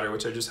newest daughter,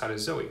 which I just had,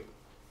 is Zoe.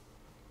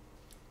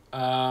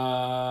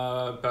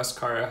 Best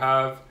car I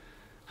have.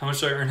 How much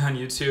do I earn on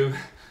YouTube?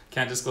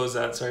 Can't disclose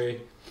that, sorry.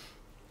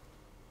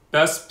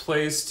 Best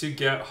place to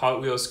get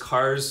Hot Wheels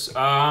cars.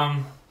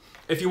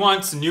 If you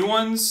want new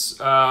ones,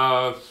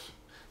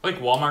 like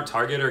Walmart,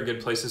 Target are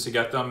good places to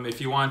get them. If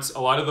you want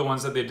a lot of the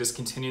ones that they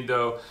discontinued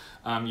though,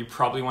 you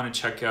probably want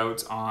to check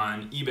out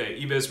on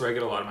eBay. eBay is where I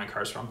get a lot of my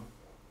cars from.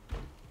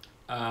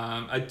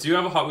 I do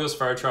have a Hot Wheels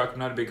fire truck. I'm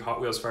not a big Hot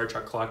Wheels fire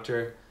truck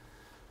collector.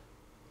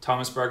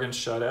 Thomas Bargain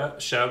shout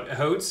out.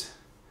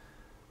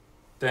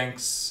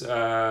 Thanks,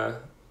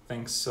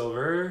 thanks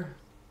Silver.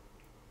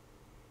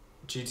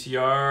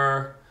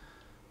 GTR.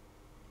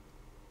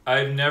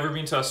 I've never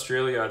been to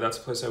Australia. That's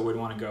a place I would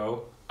want to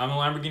go. I'm a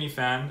Lamborghini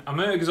fan. I'm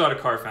an exotic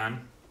car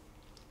fan.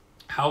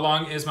 How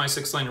long is my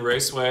 6-lane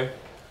raceway?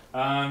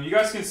 You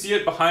guys can see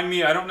it behind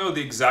me. I don't know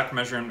the exact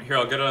measurement. Here,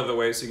 I'll get it out of the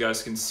way so you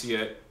guys can see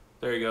it.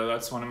 There you go.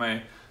 That's one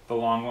of the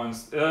long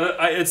ones.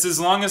 It's as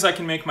long as I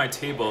can make my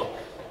table.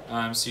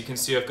 So you can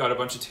see I've got a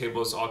bunch of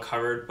tables all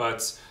covered,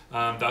 but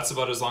that's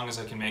about as long as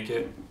I can make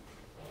it.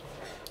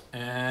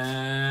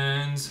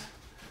 And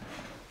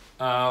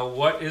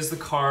what is the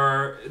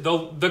car?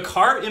 The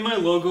car in my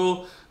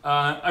logo,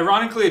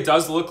 ironically, it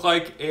does look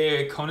like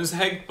a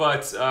Koenigsegg,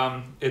 but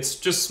it's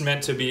just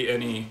meant to be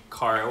any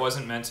car. It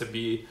wasn't meant to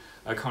be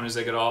a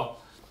Koenigsegg at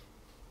all.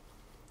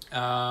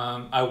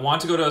 I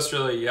want to go to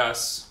Australia,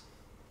 yes.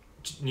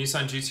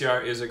 Nissan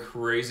GTR is a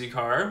crazy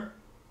car.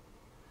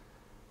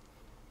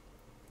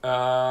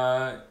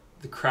 The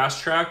Crash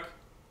Track.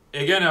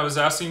 Again, I was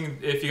asking,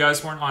 if you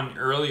guys weren't on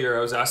earlier,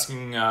 I was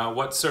asking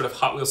what sort of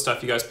Hot Wheels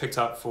stuff you guys picked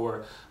up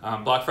for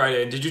Black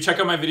Friday. And did you check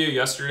out my video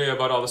yesterday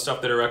about all the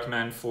stuff that I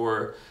recommend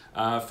for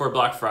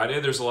Black Friday?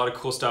 There's a lot of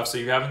cool stuff, so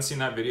if you haven't seen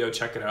that video,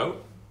 check it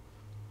out.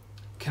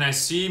 Can I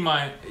see you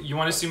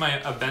want to see my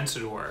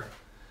Aventador?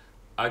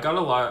 I got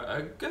a lot,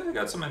 I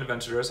got some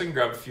Aventadors, I can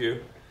grab a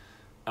few.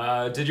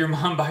 Did your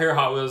mom buy her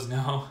Hot Wheels?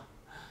 No.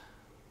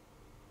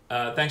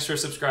 Thanks for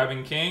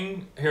subscribing,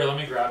 King. Here, let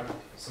me grab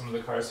some of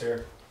the cars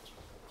here.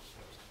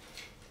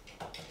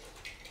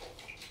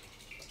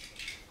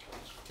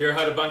 Here, I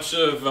had a bunch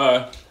of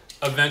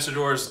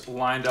Aventadors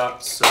lined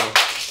up, so,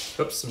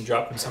 oops, I'm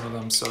dropping some of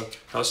them, so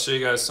I'll show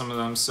you guys some of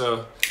them.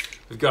 So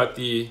we've got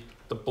the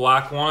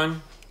black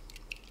one,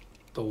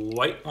 the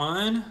white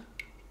one,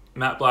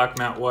 matte black,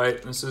 matte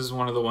white. This is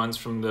one of the ones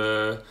from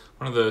one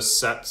of the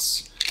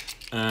sets.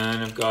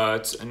 And I've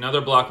got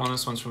another black one.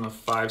 This one's from the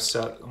 5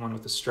 set, the one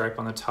with the stripe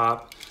on the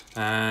top.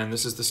 And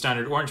this is the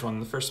standard orange one,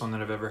 the first one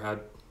that I've ever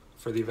had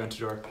for the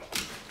Aventador.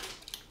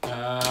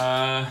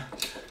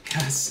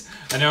 Yes,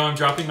 I know I'm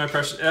dropping my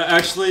precious.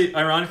 Actually,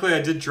 ironically,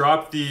 I did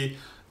drop the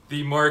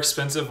more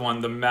expensive one,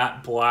 the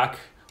matte black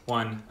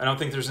one. I don't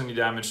think there's any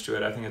damage to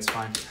it. I think it's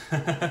fine.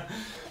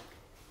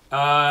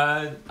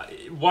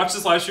 Watch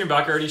this live stream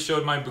back. I already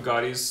showed my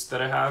Bugattis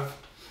that I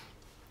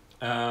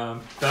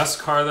have. Best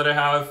car that I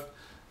have.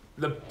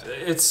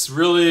 It's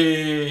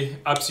really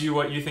up to you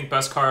what you think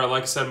best car.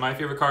 Like I said, my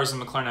favorite car is the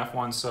McLaren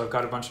F1, so I've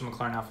got a bunch of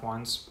McLaren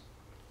F1s.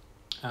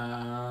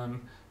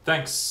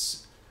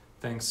 Thanks,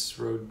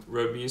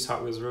 Road Beast,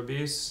 Hot Wheels Road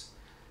Beast.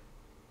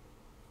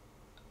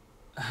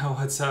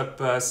 What's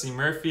up, C.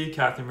 Murphy,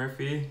 Kathy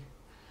Murphy?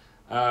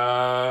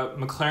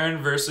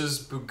 McLaren versus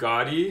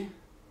Bugatti.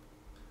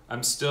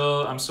 I'm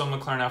still a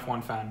McLaren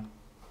F1 fan.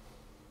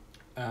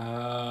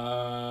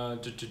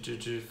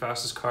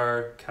 Fastest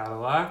car,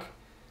 Cadillac.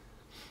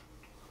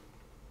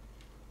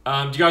 Do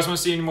you guys want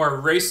to see any more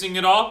racing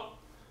at all?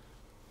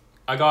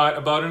 I got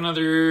about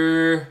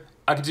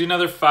I could do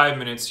another 5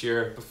 minutes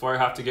here before I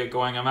have to get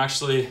going. I'm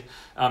actually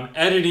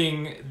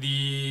editing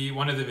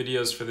one of the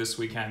videos for this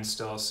weekend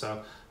still,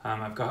 so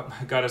I've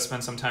got to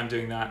spend some time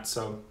doing that.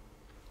 So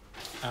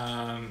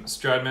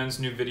Stradman's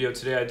new video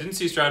today. I didn't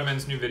see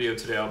Stradman's new video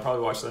today. I'll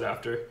probably watch that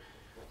after.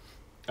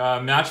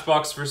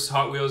 Matchbox versus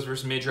Hot Wheels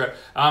versus Majorette.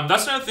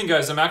 That's another thing,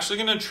 guys. I'm actually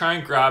going to try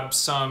and grab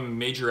some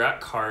Majorette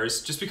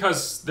cars just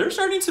because they're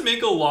starting to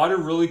make a lot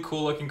of really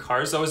cool looking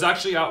cars. I was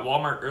actually at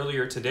Walmart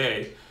earlier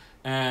today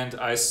and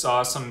I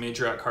saw some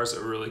Majorette cars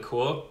that were really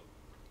cool.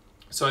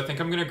 So I think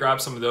I'm going to grab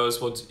some of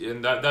those.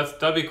 And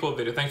that'd be a cool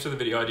video. Thanks for the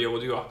video idea.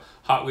 We'll do a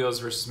Hot Wheels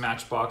versus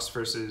Matchbox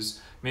versus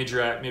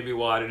Majorette. Maybe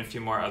we'll add in a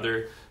few more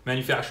other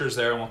manufacturers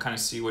there and we'll kind of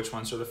see which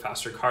ones are the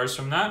faster cars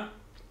from that.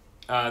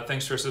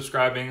 Thanks for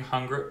subscribing,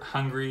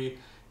 Hungry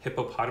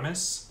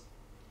Hippopotamus.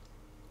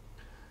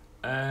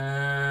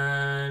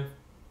 And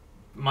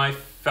my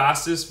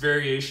fastest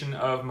variation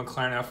of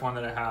McLaren F1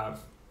 that I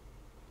have.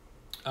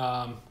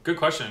 Good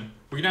question.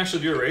 We can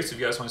actually do a race if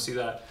you guys want to see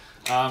that.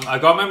 I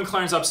got my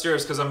McLarens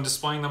upstairs because I'm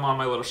displaying them on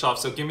my little shelf.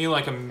 So give me a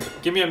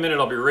minute.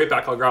 I'll be right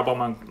back. I'll grab all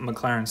my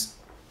McLarens.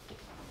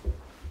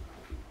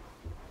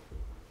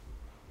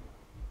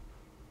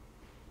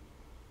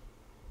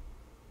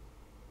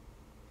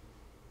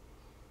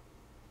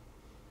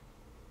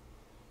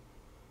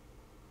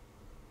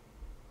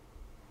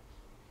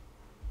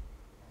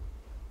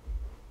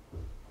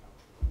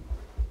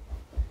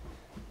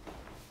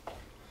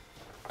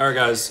 All right,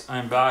 guys,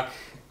 I'm back.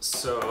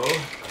 So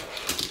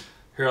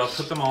here, I'll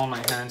put them all in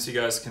my hand so you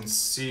guys can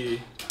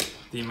see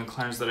the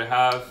McLarens that I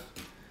have.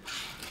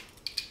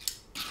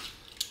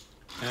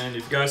 And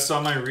if you guys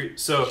saw my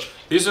so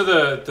these are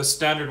the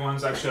standard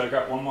ones. Actually, I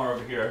got one more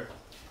over here.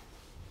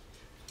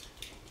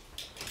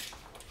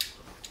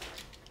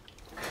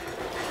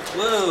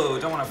 Whoa,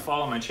 don't want to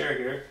fall on my chair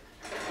here.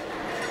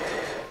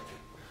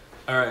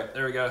 All right,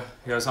 there we go.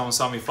 You guys almost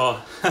saw me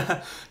fall.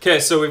 Okay,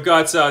 so we've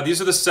got, these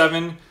are the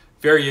 7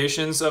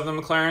 variations of the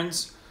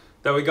McLarens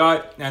that we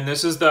got. And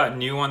this is that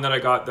new one that I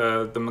got,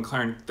 the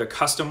McLaren, the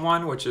custom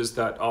one, which is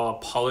that all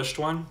polished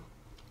one.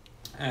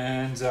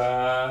 And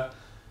I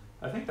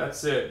think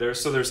that's it.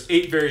 There's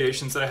 8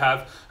 variations that I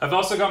have. I've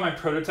also got my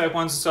prototype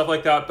ones and stuff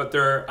like that, but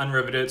they're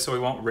unriveted, so we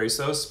won't race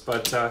those.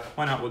 But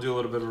why not? We'll do a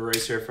little bit of a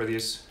race here for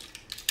these.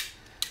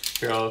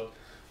 Here, I'll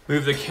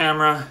move the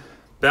camera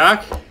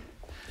back.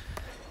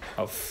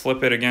 I'll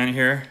flip it again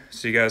here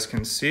so you guys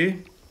can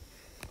see.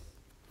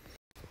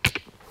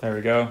 There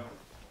we go.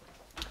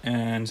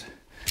 And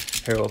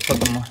here, we'll put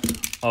them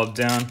all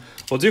down.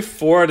 We'll do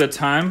 4 at a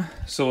time.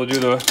 So we'll do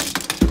the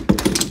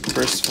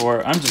first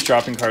 4. I'm just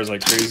dropping cars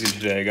like crazy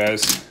today,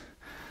 guys.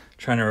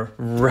 Trying to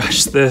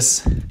rush this.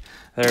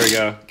 There we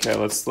go. Okay,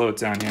 let's slow it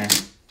down here.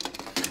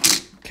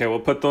 Okay, we'll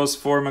put those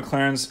 4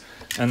 McLarens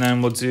and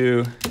then we'll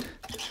do,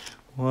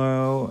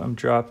 whoa, I'm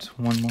dropped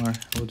one more.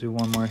 We'll do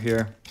one more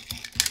here.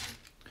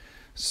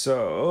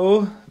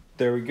 So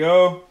there we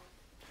go.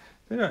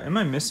 Am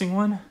I missing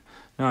one?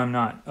 No, I'm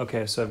not.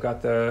 Okay, so I've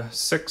got the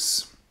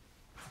 6.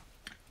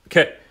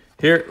 Okay,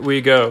 here we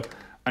go.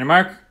 On your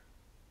mark,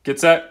 get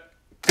set,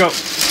 go.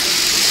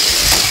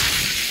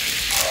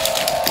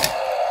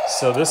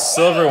 So this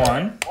silver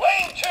one,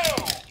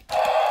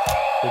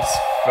 it's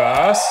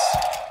fast.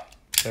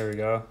 There we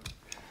go.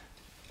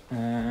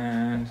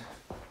 And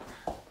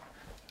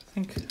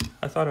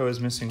I thought I was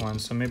missing one,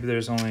 so maybe there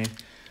is only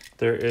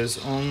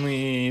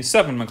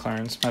 7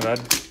 McLarens, my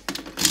bad.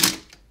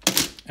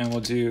 And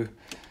we'll do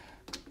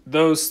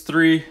those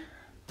 3.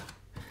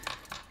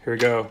 Here we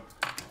go.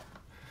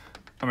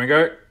 Oh my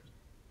God.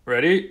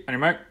 Ready? On your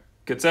mark.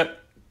 Get set.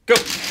 Go.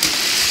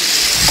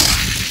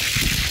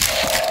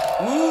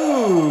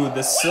 Ooh,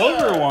 the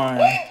silver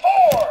one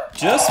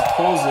just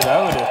pulls it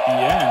out at the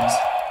end.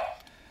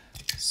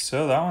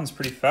 So that one's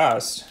pretty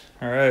fast.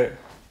 All right.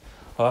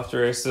 I'll have to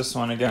race this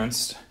one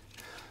against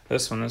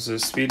this one. This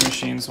is Speed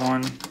Machines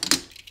one.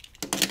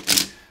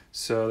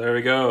 So there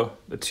we go.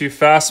 The 2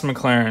 fast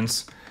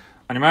McLarens.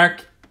 On your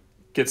mark.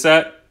 Get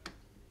set,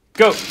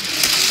 go.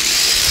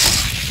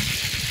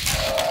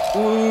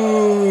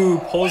 Ooh,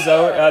 pulls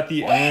out at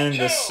the end,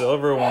 the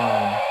silver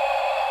one.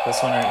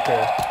 This one right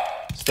here.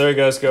 So there you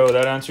guys go.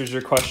 That answers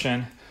your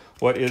question.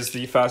 What is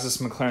the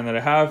fastest McLaren that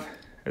I have?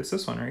 It's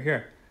this one right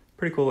here.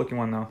 Pretty cool looking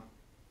one though.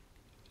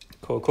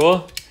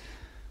 Cool.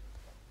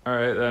 All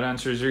right, that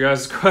answers your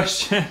guys'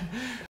 question.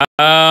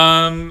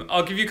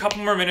 I'll give you a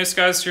couple more minutes,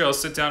 guys. Here, I'll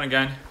sit down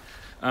again.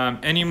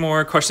 Any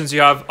more questions you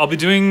have? I'll be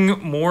doing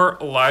more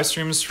live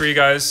streams for you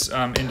guys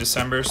in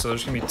December, so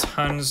there's gonna be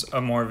tons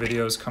of more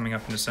videos coming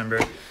up in December.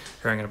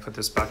 Here, I'm gonna put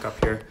this back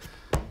up here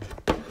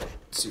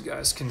so you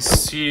guys can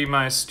see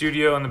my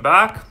studio in the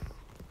back.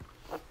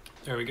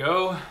 There we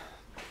go.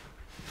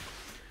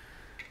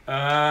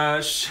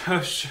 A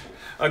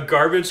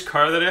garbage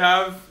car that I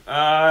have.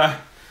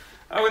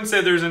 I wouldn't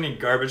say there's any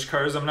garbage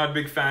cars. I'm not a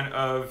big fan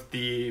of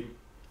the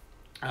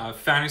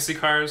fantasy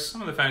cars.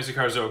 Some of the fantasy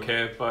cars are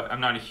okay, but I'm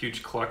not a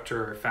huge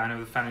collector or fan of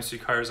the fantasy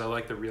cars. I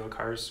like the real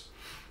cars.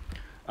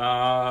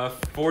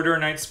 4-door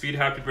Night Speed,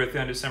 happy birthday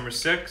on December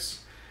 6th.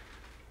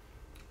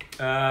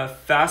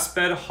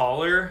 Fastbed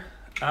Hauler.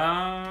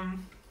 I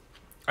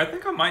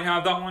think I might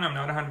have that one. I'm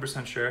not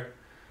 100% sure.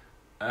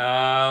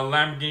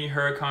 Lamborghini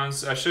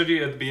Huracans. I showed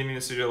you at the beginning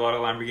of this video a lot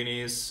of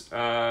Lamborghinis.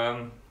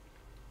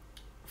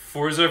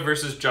 Forza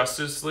versus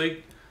Justice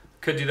League.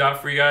 Could do that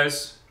for you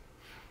guys.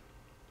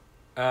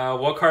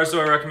 What cars do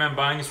I recommend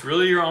buying? It's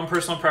really your own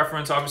personal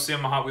preference. Obviously,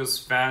 I'm a Hot Wheels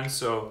fan,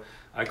 so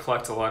I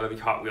collect a lot of the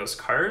Hot Wheels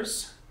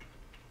cars.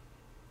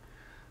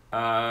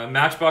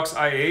 Matchbox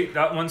i8,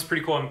 that one's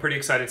pretty cool. I'm pretty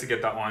excited to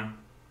get that one.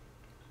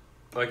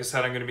 Like I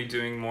said, I'm going to be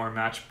doing more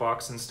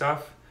Matchbox and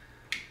stuff.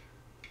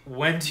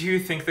 When do you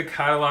think the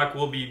Cadillac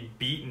will be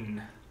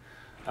beaten?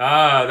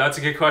 That's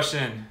a good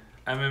question.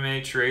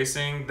 MMH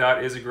Racing,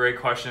 that is a great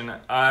question.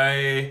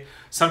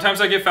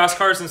 Sometimes I get fast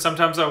cars and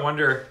sometimes I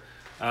wonder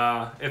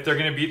if they're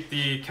going to beat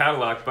the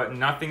Cadillac, but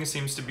nothing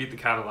seems to beat the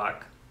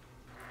Cadillac.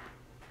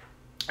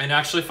 And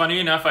actually, funny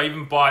enough, I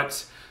even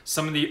bought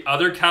some of the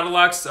other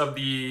Cadillacs of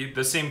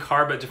the same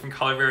car but different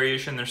color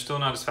variation. They're still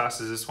not as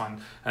fast as this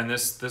one. And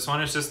this one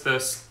is just the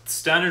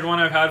standard one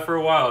I've had for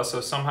a while,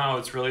 so somehow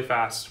it's really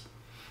fast.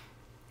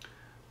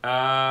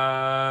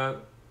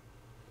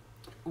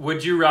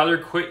 Would you rather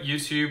quit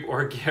YouTube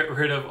or get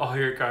rid of all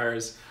your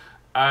cars?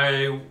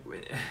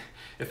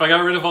 If I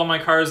got rid of all my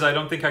cars, I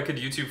don't think I could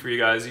YouTube for you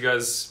guys. You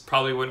guys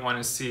probably wouldn't want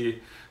to see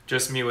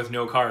just me with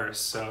no cars,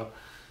 so...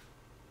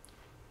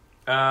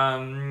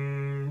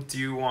 do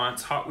you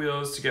want Hot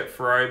Wheels to get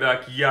Ferrari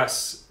back?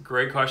 Yes,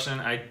 great question.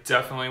 I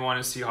definitely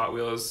want to see Hot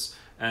Wheels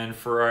and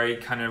Ferrari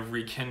kind of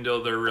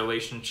rekindle their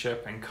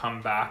relationship and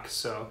come back.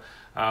 So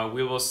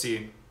we will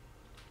see.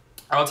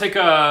 I'll take 2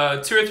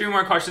 or 3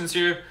 more questions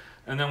here,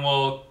 and then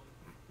we'll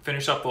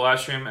finish up the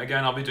live stream.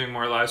 Again, I'll be doing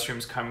more live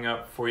streams coming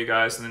up for you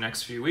guys in the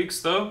next few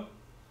weeks, though.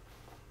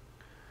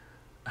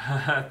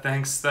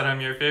 Thanks that I'm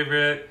your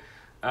favorite.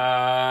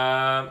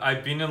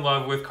 I've been in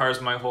love with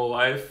cars my whole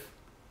life.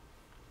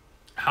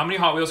 How many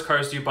Hot Wheels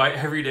cars do you buy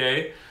every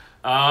day?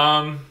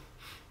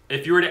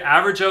 If you were to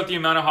average out the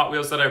amount of Hot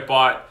Wheels that I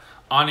bought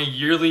on a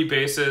yearly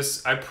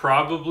basis, I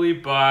probably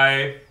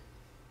buy,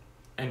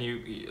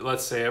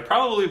 let's say, I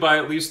probably buy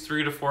at least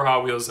 3 to 4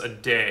 Hot Wheels a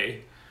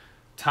day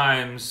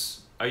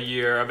times a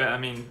year. I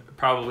mean,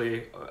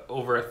 probably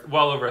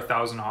well over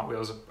 1,000 Hot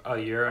Wheels a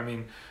year. I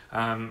mean,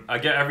 I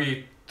get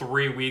every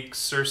 3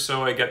 weeks or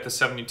so, I get the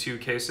 72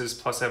 cases,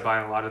 plus I buy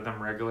a lot of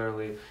them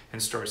regularly in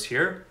stores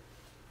here.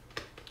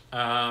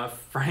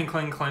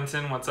 Franklin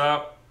Clinton, what's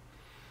up?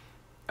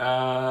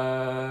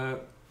 I'll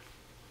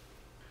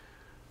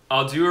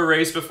do a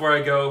race before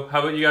I go. How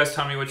about you guys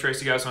tell me which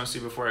race you guys want to see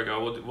before I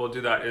go? We'll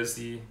do that as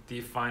the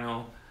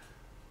final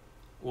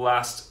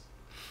last.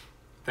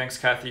 Thanks,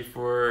 Kathy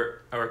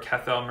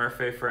Cathal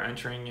Murphy for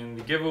entering in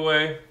the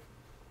giveaway.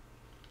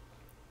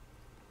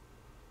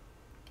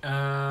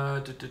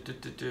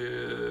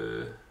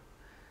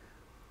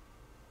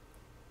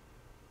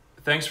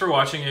 Thanks for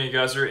watching. You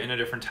guys are in a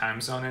different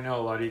time zone. I know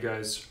a lot of you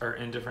guys are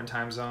in different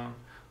time zone.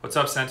 What's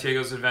up,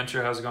 Santiago's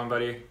Adventure? How's it going,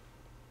 buddy?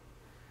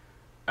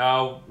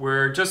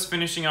 We're just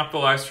finishing up the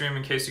live stream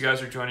in case you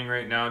guys are joining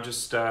right now,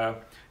 just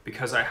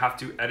because I have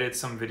to edit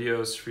some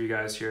videos for you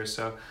guys here.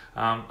 So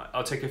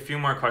I'll take a few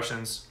more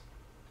questions.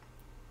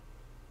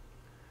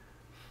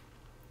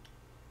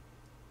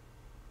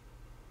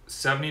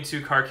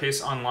 $72 car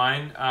case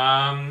online.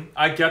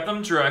 I get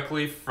them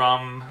directly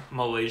from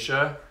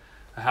Malaysia.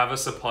 I have a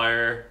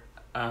supplier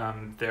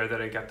there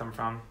that I get them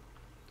from.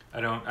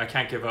 I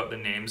can't give out the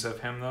names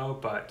of him though,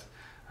 but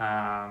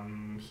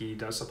he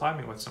does supply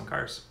me with some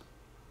cars.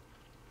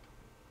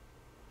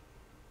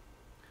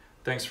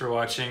 Thanks for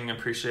watching,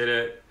 appreciate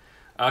it.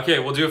 Okay,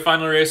 we'll do a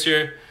final race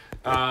here.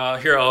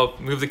 Here, I'll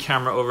move the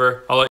camera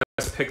over. I'll let you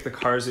guys pick the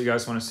cars that you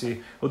guys want to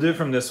see. We'll do it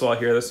from this wall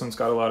here. This one's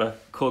got a lot of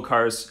cool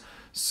cars.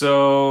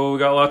 So we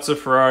got lots of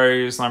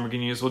Ferraris,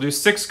 Lamborghinis. We'll do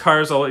 6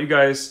 cars. I'll let you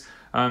guys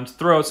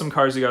throw out some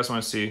cars you guys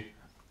want to see.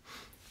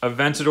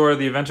 Aventador,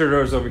 the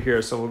Aventador is over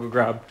here, so we'll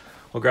grab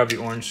the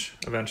orange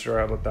Aventador.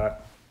 How about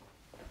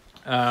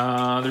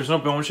that? There's no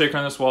bone shaker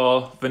on this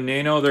wall.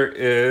 Veneno there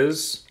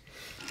is.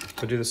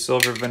 We'll do the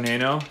silver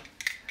Veneno.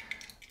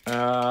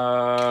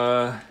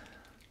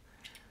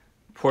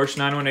 Porsche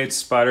 918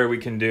 Spyder we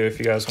can do if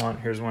you guys want.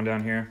 Here's one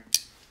down here.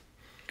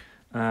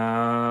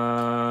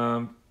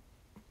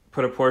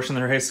 Put a Porsche in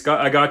the race.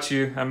 I got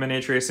you.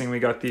 M&H Racing. We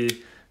got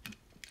the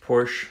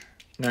Porsche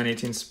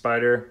 918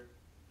 Spyder.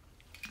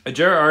 A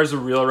JRR is a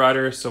real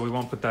rider, so we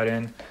won't put that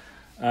in.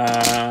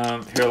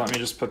 Here, let me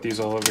just put these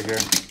all over here.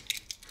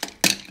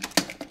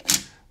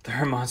 There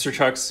are monster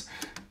trucks.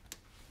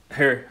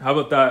 Here, how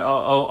about that?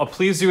 I'll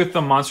please you with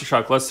the monster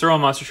truck. Let's throw a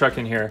monster truck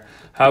in here.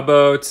 How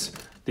about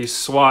the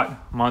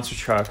SWAT monster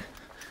truck?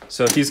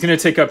 So he's going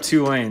to take up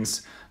 2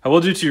 lanes. I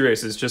will do 2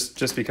 races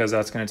just because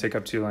that's going to take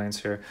up 2 lanes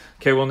here.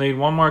 Okay, we'll need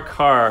one more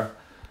car.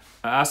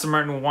 Aston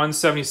Martin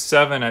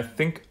 177. I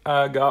think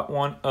I got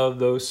one of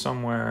those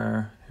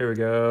somewhere. Here we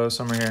go,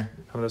 somewhere here.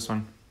 How about this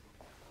one?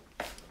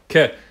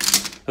 Okay,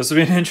 this will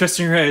be an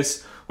interesting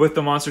race with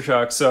the monster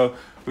truck. So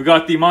we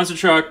got the monster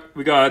truck,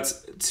 we got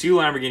 2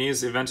 Lamborghinis,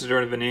 the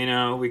Aventador and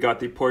Veneno, we got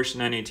the Porsche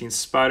 918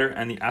 Spyder,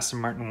 and the Aston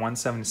Martin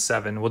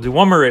 177. We'll do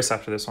one more race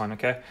after this one,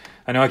 okay?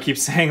 I know I keep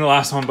saying the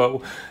last one,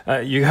 but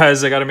you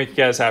guys, I gotta make you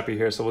guys happy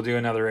here, so we'll do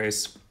another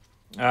race.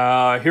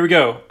 Here we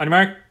go. On your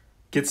mark,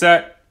 get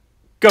set,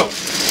 go.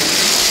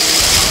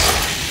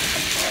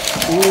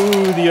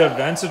 Ooh, the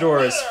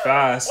Aventador is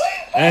fast.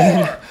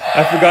 And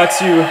I forgot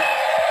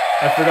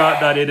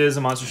that it is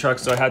a monster truck,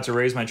 so I had to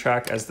raise my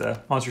track as the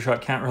monster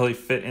truck can't really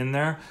fit in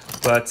there.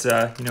 But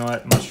you know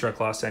what? Monster truck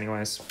lost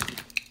anyways.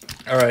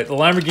 All right, the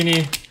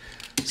Lamborghini.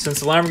 Since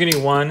the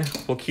Lamborghini won,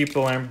 we'll keep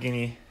the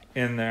Lamborghini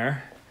in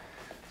there.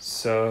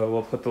 So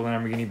we'll put the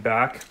Lamborghini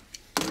back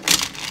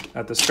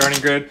at the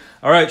starting grid.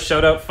 All right,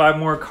 shout out 5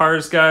 more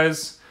cars,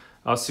 guys.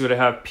 I'll see what I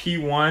have.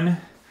 P1.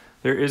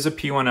 There is a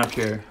P1 up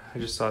here. I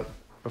just saw it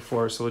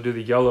before, so we'll do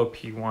the yellow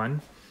P1.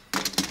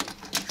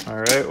 All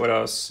right, what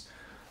else?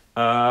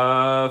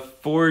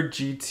 Ford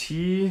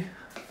GT.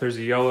 There's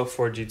a yellow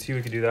Ford GT.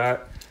 We could do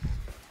that.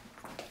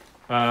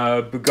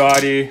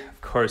 Bugatti.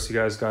 Of course, you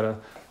guys gotta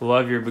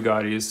love your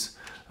Bugattis.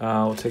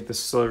 We'll take the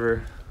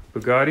silver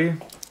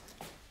Bugatti.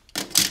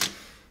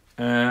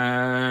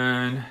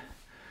 And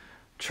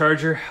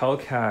Charger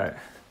Hellcat.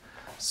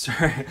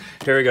 Sorry,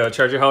 here we go,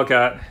 Charger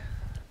Hellcat.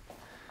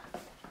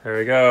 There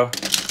we go.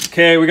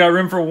 Okay, we got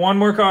room for one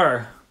more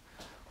car.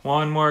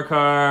 One more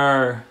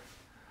car.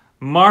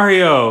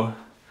 Mario.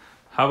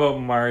 How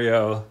about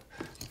Mario?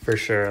 For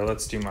sure,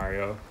 let's do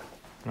Mario.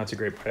 That's a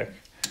great pick.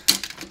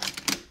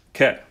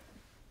 Okay.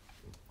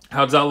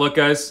 How does that look,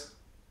 guys?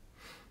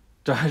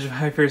 Dodge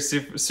Viper,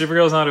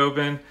 Supergirl's not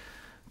open.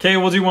 Okay,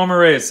 we'll do one more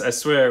race. I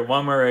swear,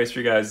 one more race for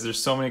you guys.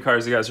 There's so many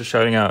cars you guys are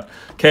shouting out.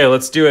 Okay,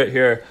 let's do it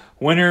here.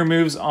 Winner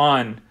moves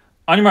on.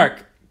 On your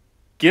mark.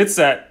 Get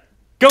set.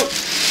 Go!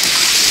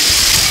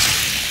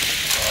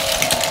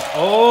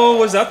 Oh,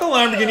 was that the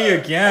Lamborghini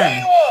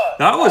again?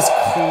 That was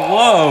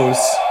close.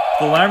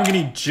 The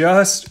Lamborghini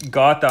just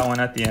got that one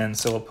at the end.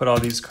 So we'll put all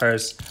these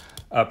cars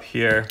up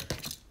here.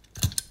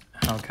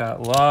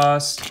 Hellcat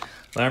lost.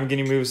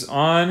 Lamborghini moves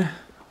on.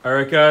 All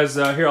right, guys,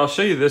 here, I'll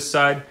show you this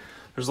side.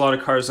 There's a lot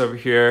of cars over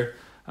here.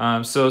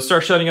 So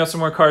start shutting out some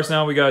more cars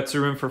now. We got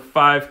room for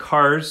 5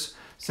 cars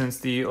since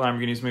the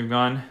Lamborghini's moving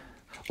on.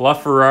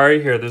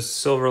 LaFerrari, here, there's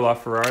silver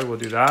LaFerrari, we'll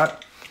do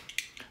that.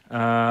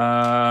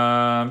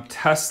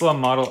 Tesla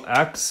Model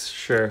X,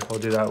 sure, we'll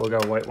do that. We'll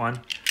got a white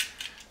one.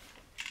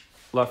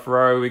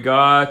 LaFerrari we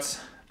got.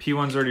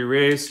 P1's already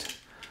raced.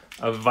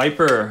 A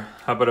Viper,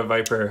 how about a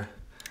Viper?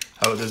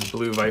 How about this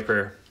blue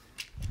Viper?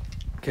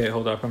 Okay,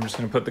 hold up, I'm just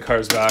gonna put the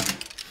cars back.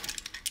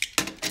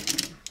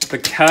 The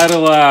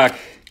Cadillac.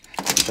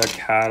 The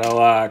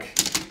Cadillac.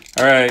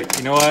 All right,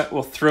 you know what?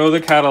 We'll throw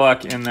the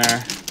Cadillac in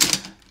there.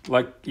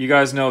 Like you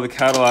guys know, the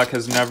Cadillac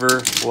has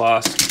never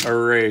lost a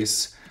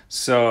race.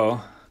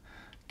 So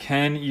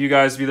can you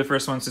guys be the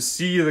first ones to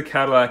see the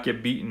Cadillac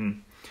get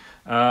beaten?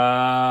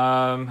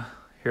 Here,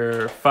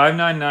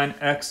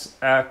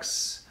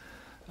 599XX.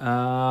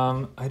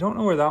 I don't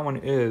know where that one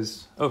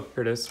is. Oh,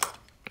 here it is.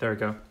 There we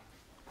go.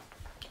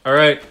 All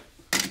right.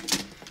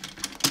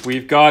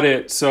 We've got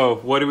it. So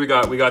what do we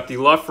got? We got the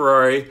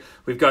LaFerrari.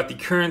 We've got the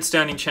current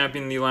standing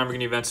champion in the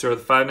Lamborghini Aventador,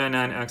 the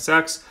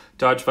 599XX,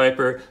 Dodge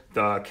Viper,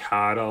 the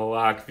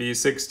Cadillac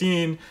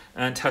V16,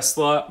 and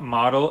Tesla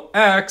Model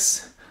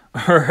X.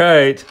 All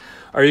right.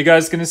 Are you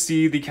guys going to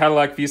see the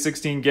Cadillac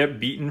V16 get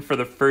beaten for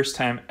the first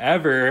time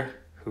ever?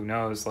 Who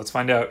knows? Let's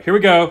find out. Here we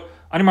go.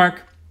 On your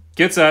mark.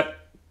 Get set.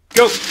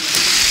 Go.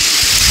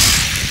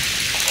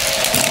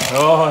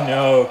 Oh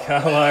no.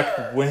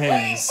 Cadillac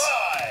wins.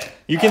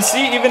 You can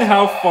see even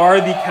how far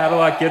the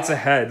Cadillac gets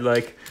ahead.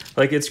 Like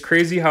it's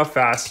crazy how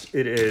fast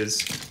it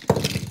is.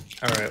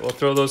 All right, we'll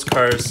throw those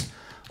cars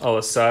all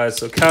aside.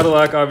 So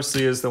Cadillac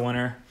obviously is the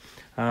winner.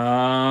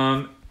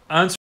 Answer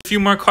a few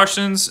more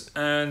questions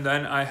and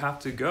then I have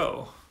to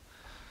go.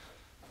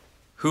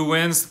 Who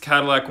wins? The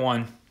Cadillac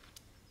won.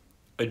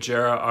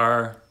 Agera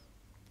R.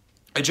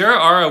 Agera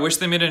R, I wish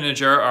they made an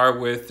Agera R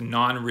with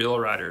non-real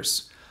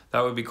riders.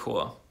 That would be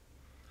cool.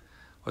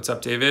 What's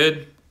up,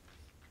 David?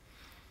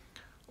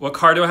 What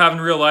car do I have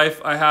in real life?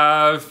 I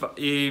have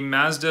a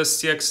Mazda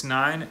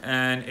CX-9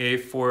 and a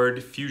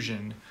Ford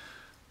Fusion.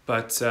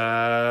 But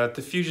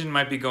the Fusion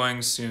might be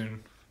going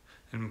soon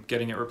and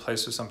getting it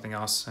replaced with something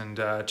else. And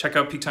check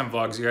out Peak Time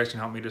Vlogs. You guys can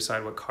help me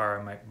decide what car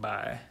I might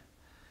buy.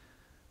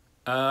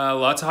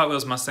 Lots of Hot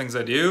Wheels Mustangs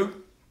I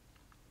do.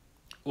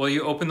 Will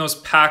you open those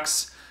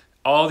packs?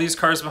 All these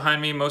cars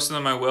behind me, most of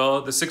them I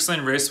will. The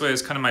 6-lane raceway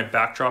is kind of my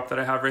backdrop that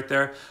I have right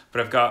there.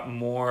 But I've got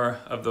more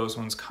of those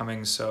ones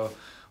coming, so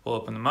we'll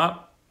open them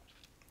up.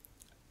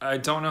 I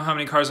don't know how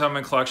many cars I have in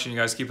my collection. You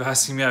guys keep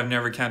asking me. I've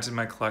never counted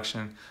my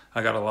collection.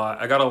 I got a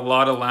lot. I got a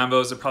lot of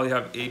Lambos. I probably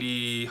have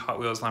 80 Hot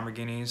Wheels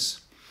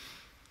Lamborghinis.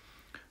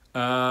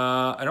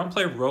 I don't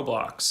play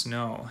Roblox,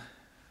 no.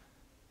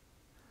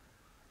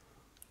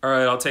 All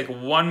right, I'll take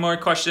one more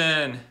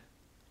question.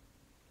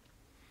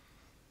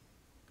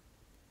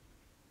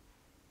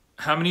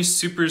 How many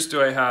supers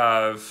do I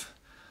have?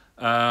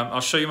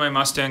 I'll show you my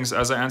Mustangs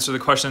as I answer the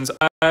questions.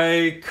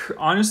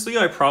 Honestly,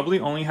 I probably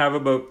only have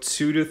about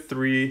 2 to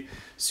 3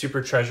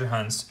 super treasure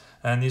hunts.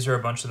 And these are a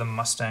bunch of the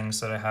Mustangs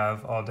that I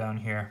have all down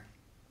here.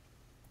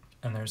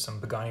 And there's some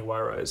Pagani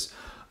Huayras.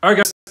 All right,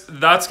 guys,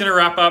 that's going to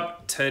wrap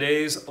up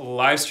today's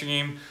live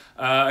stream.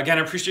 Again,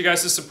 I appreciate you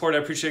guys' support. I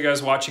appreciate you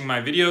guys watching my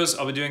videos.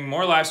 I'll be doing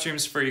more live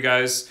streams for you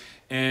guys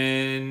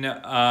in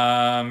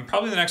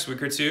probably the next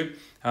week or two.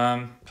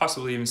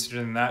 Possibly even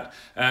sooner than that.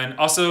 And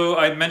also,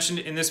 I mentioned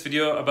in this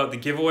video about the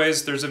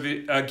giveaways. There's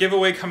a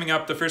giveaway coming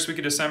up the first week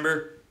of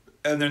December.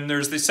 And then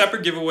there's the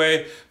separate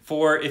giveaway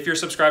for if you're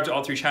subscribed to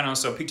all 3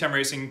 channels, so Peak Time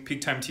Racing, Peak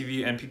Time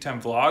TV, and Peak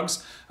Time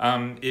Vlogs.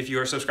 If you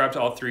are subscribed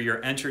to all 3,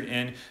 you're entered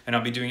in, and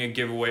I'll be doing a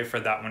giveaway for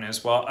that one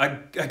as well. I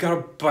got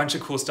a bunch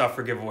of cool stuff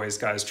for giveaways,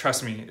 guys.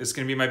 Trust me, it's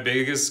going to be my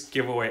biggest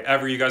giveaway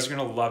ever. You guys are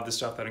going to love the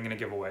stuff that I'm going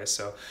to give away.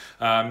 So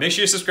make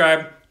sure you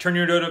subscribe, turn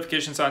your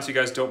notifications on so you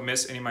guys don't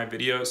miss any of my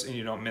videos and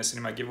you don't miss any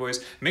of my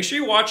giveaways. Make sure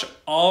you watch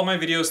all my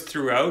videos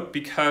throughout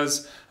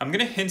because I'm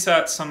going to hint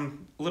at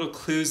some little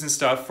clues and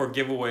stuff for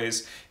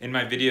giveaways in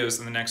in my videos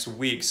in the next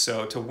week.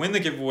 So to win the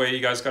giveaway, you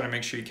guys got to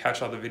make sure you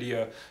catch all the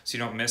video so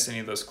you don't miss any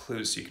of those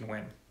clues so you can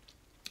win.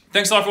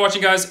 Thanks a lot for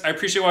watching, guys. I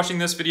appreciate watching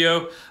this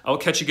video. I will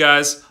catch you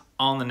guys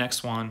on the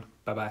next one.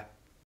 Bye-bye.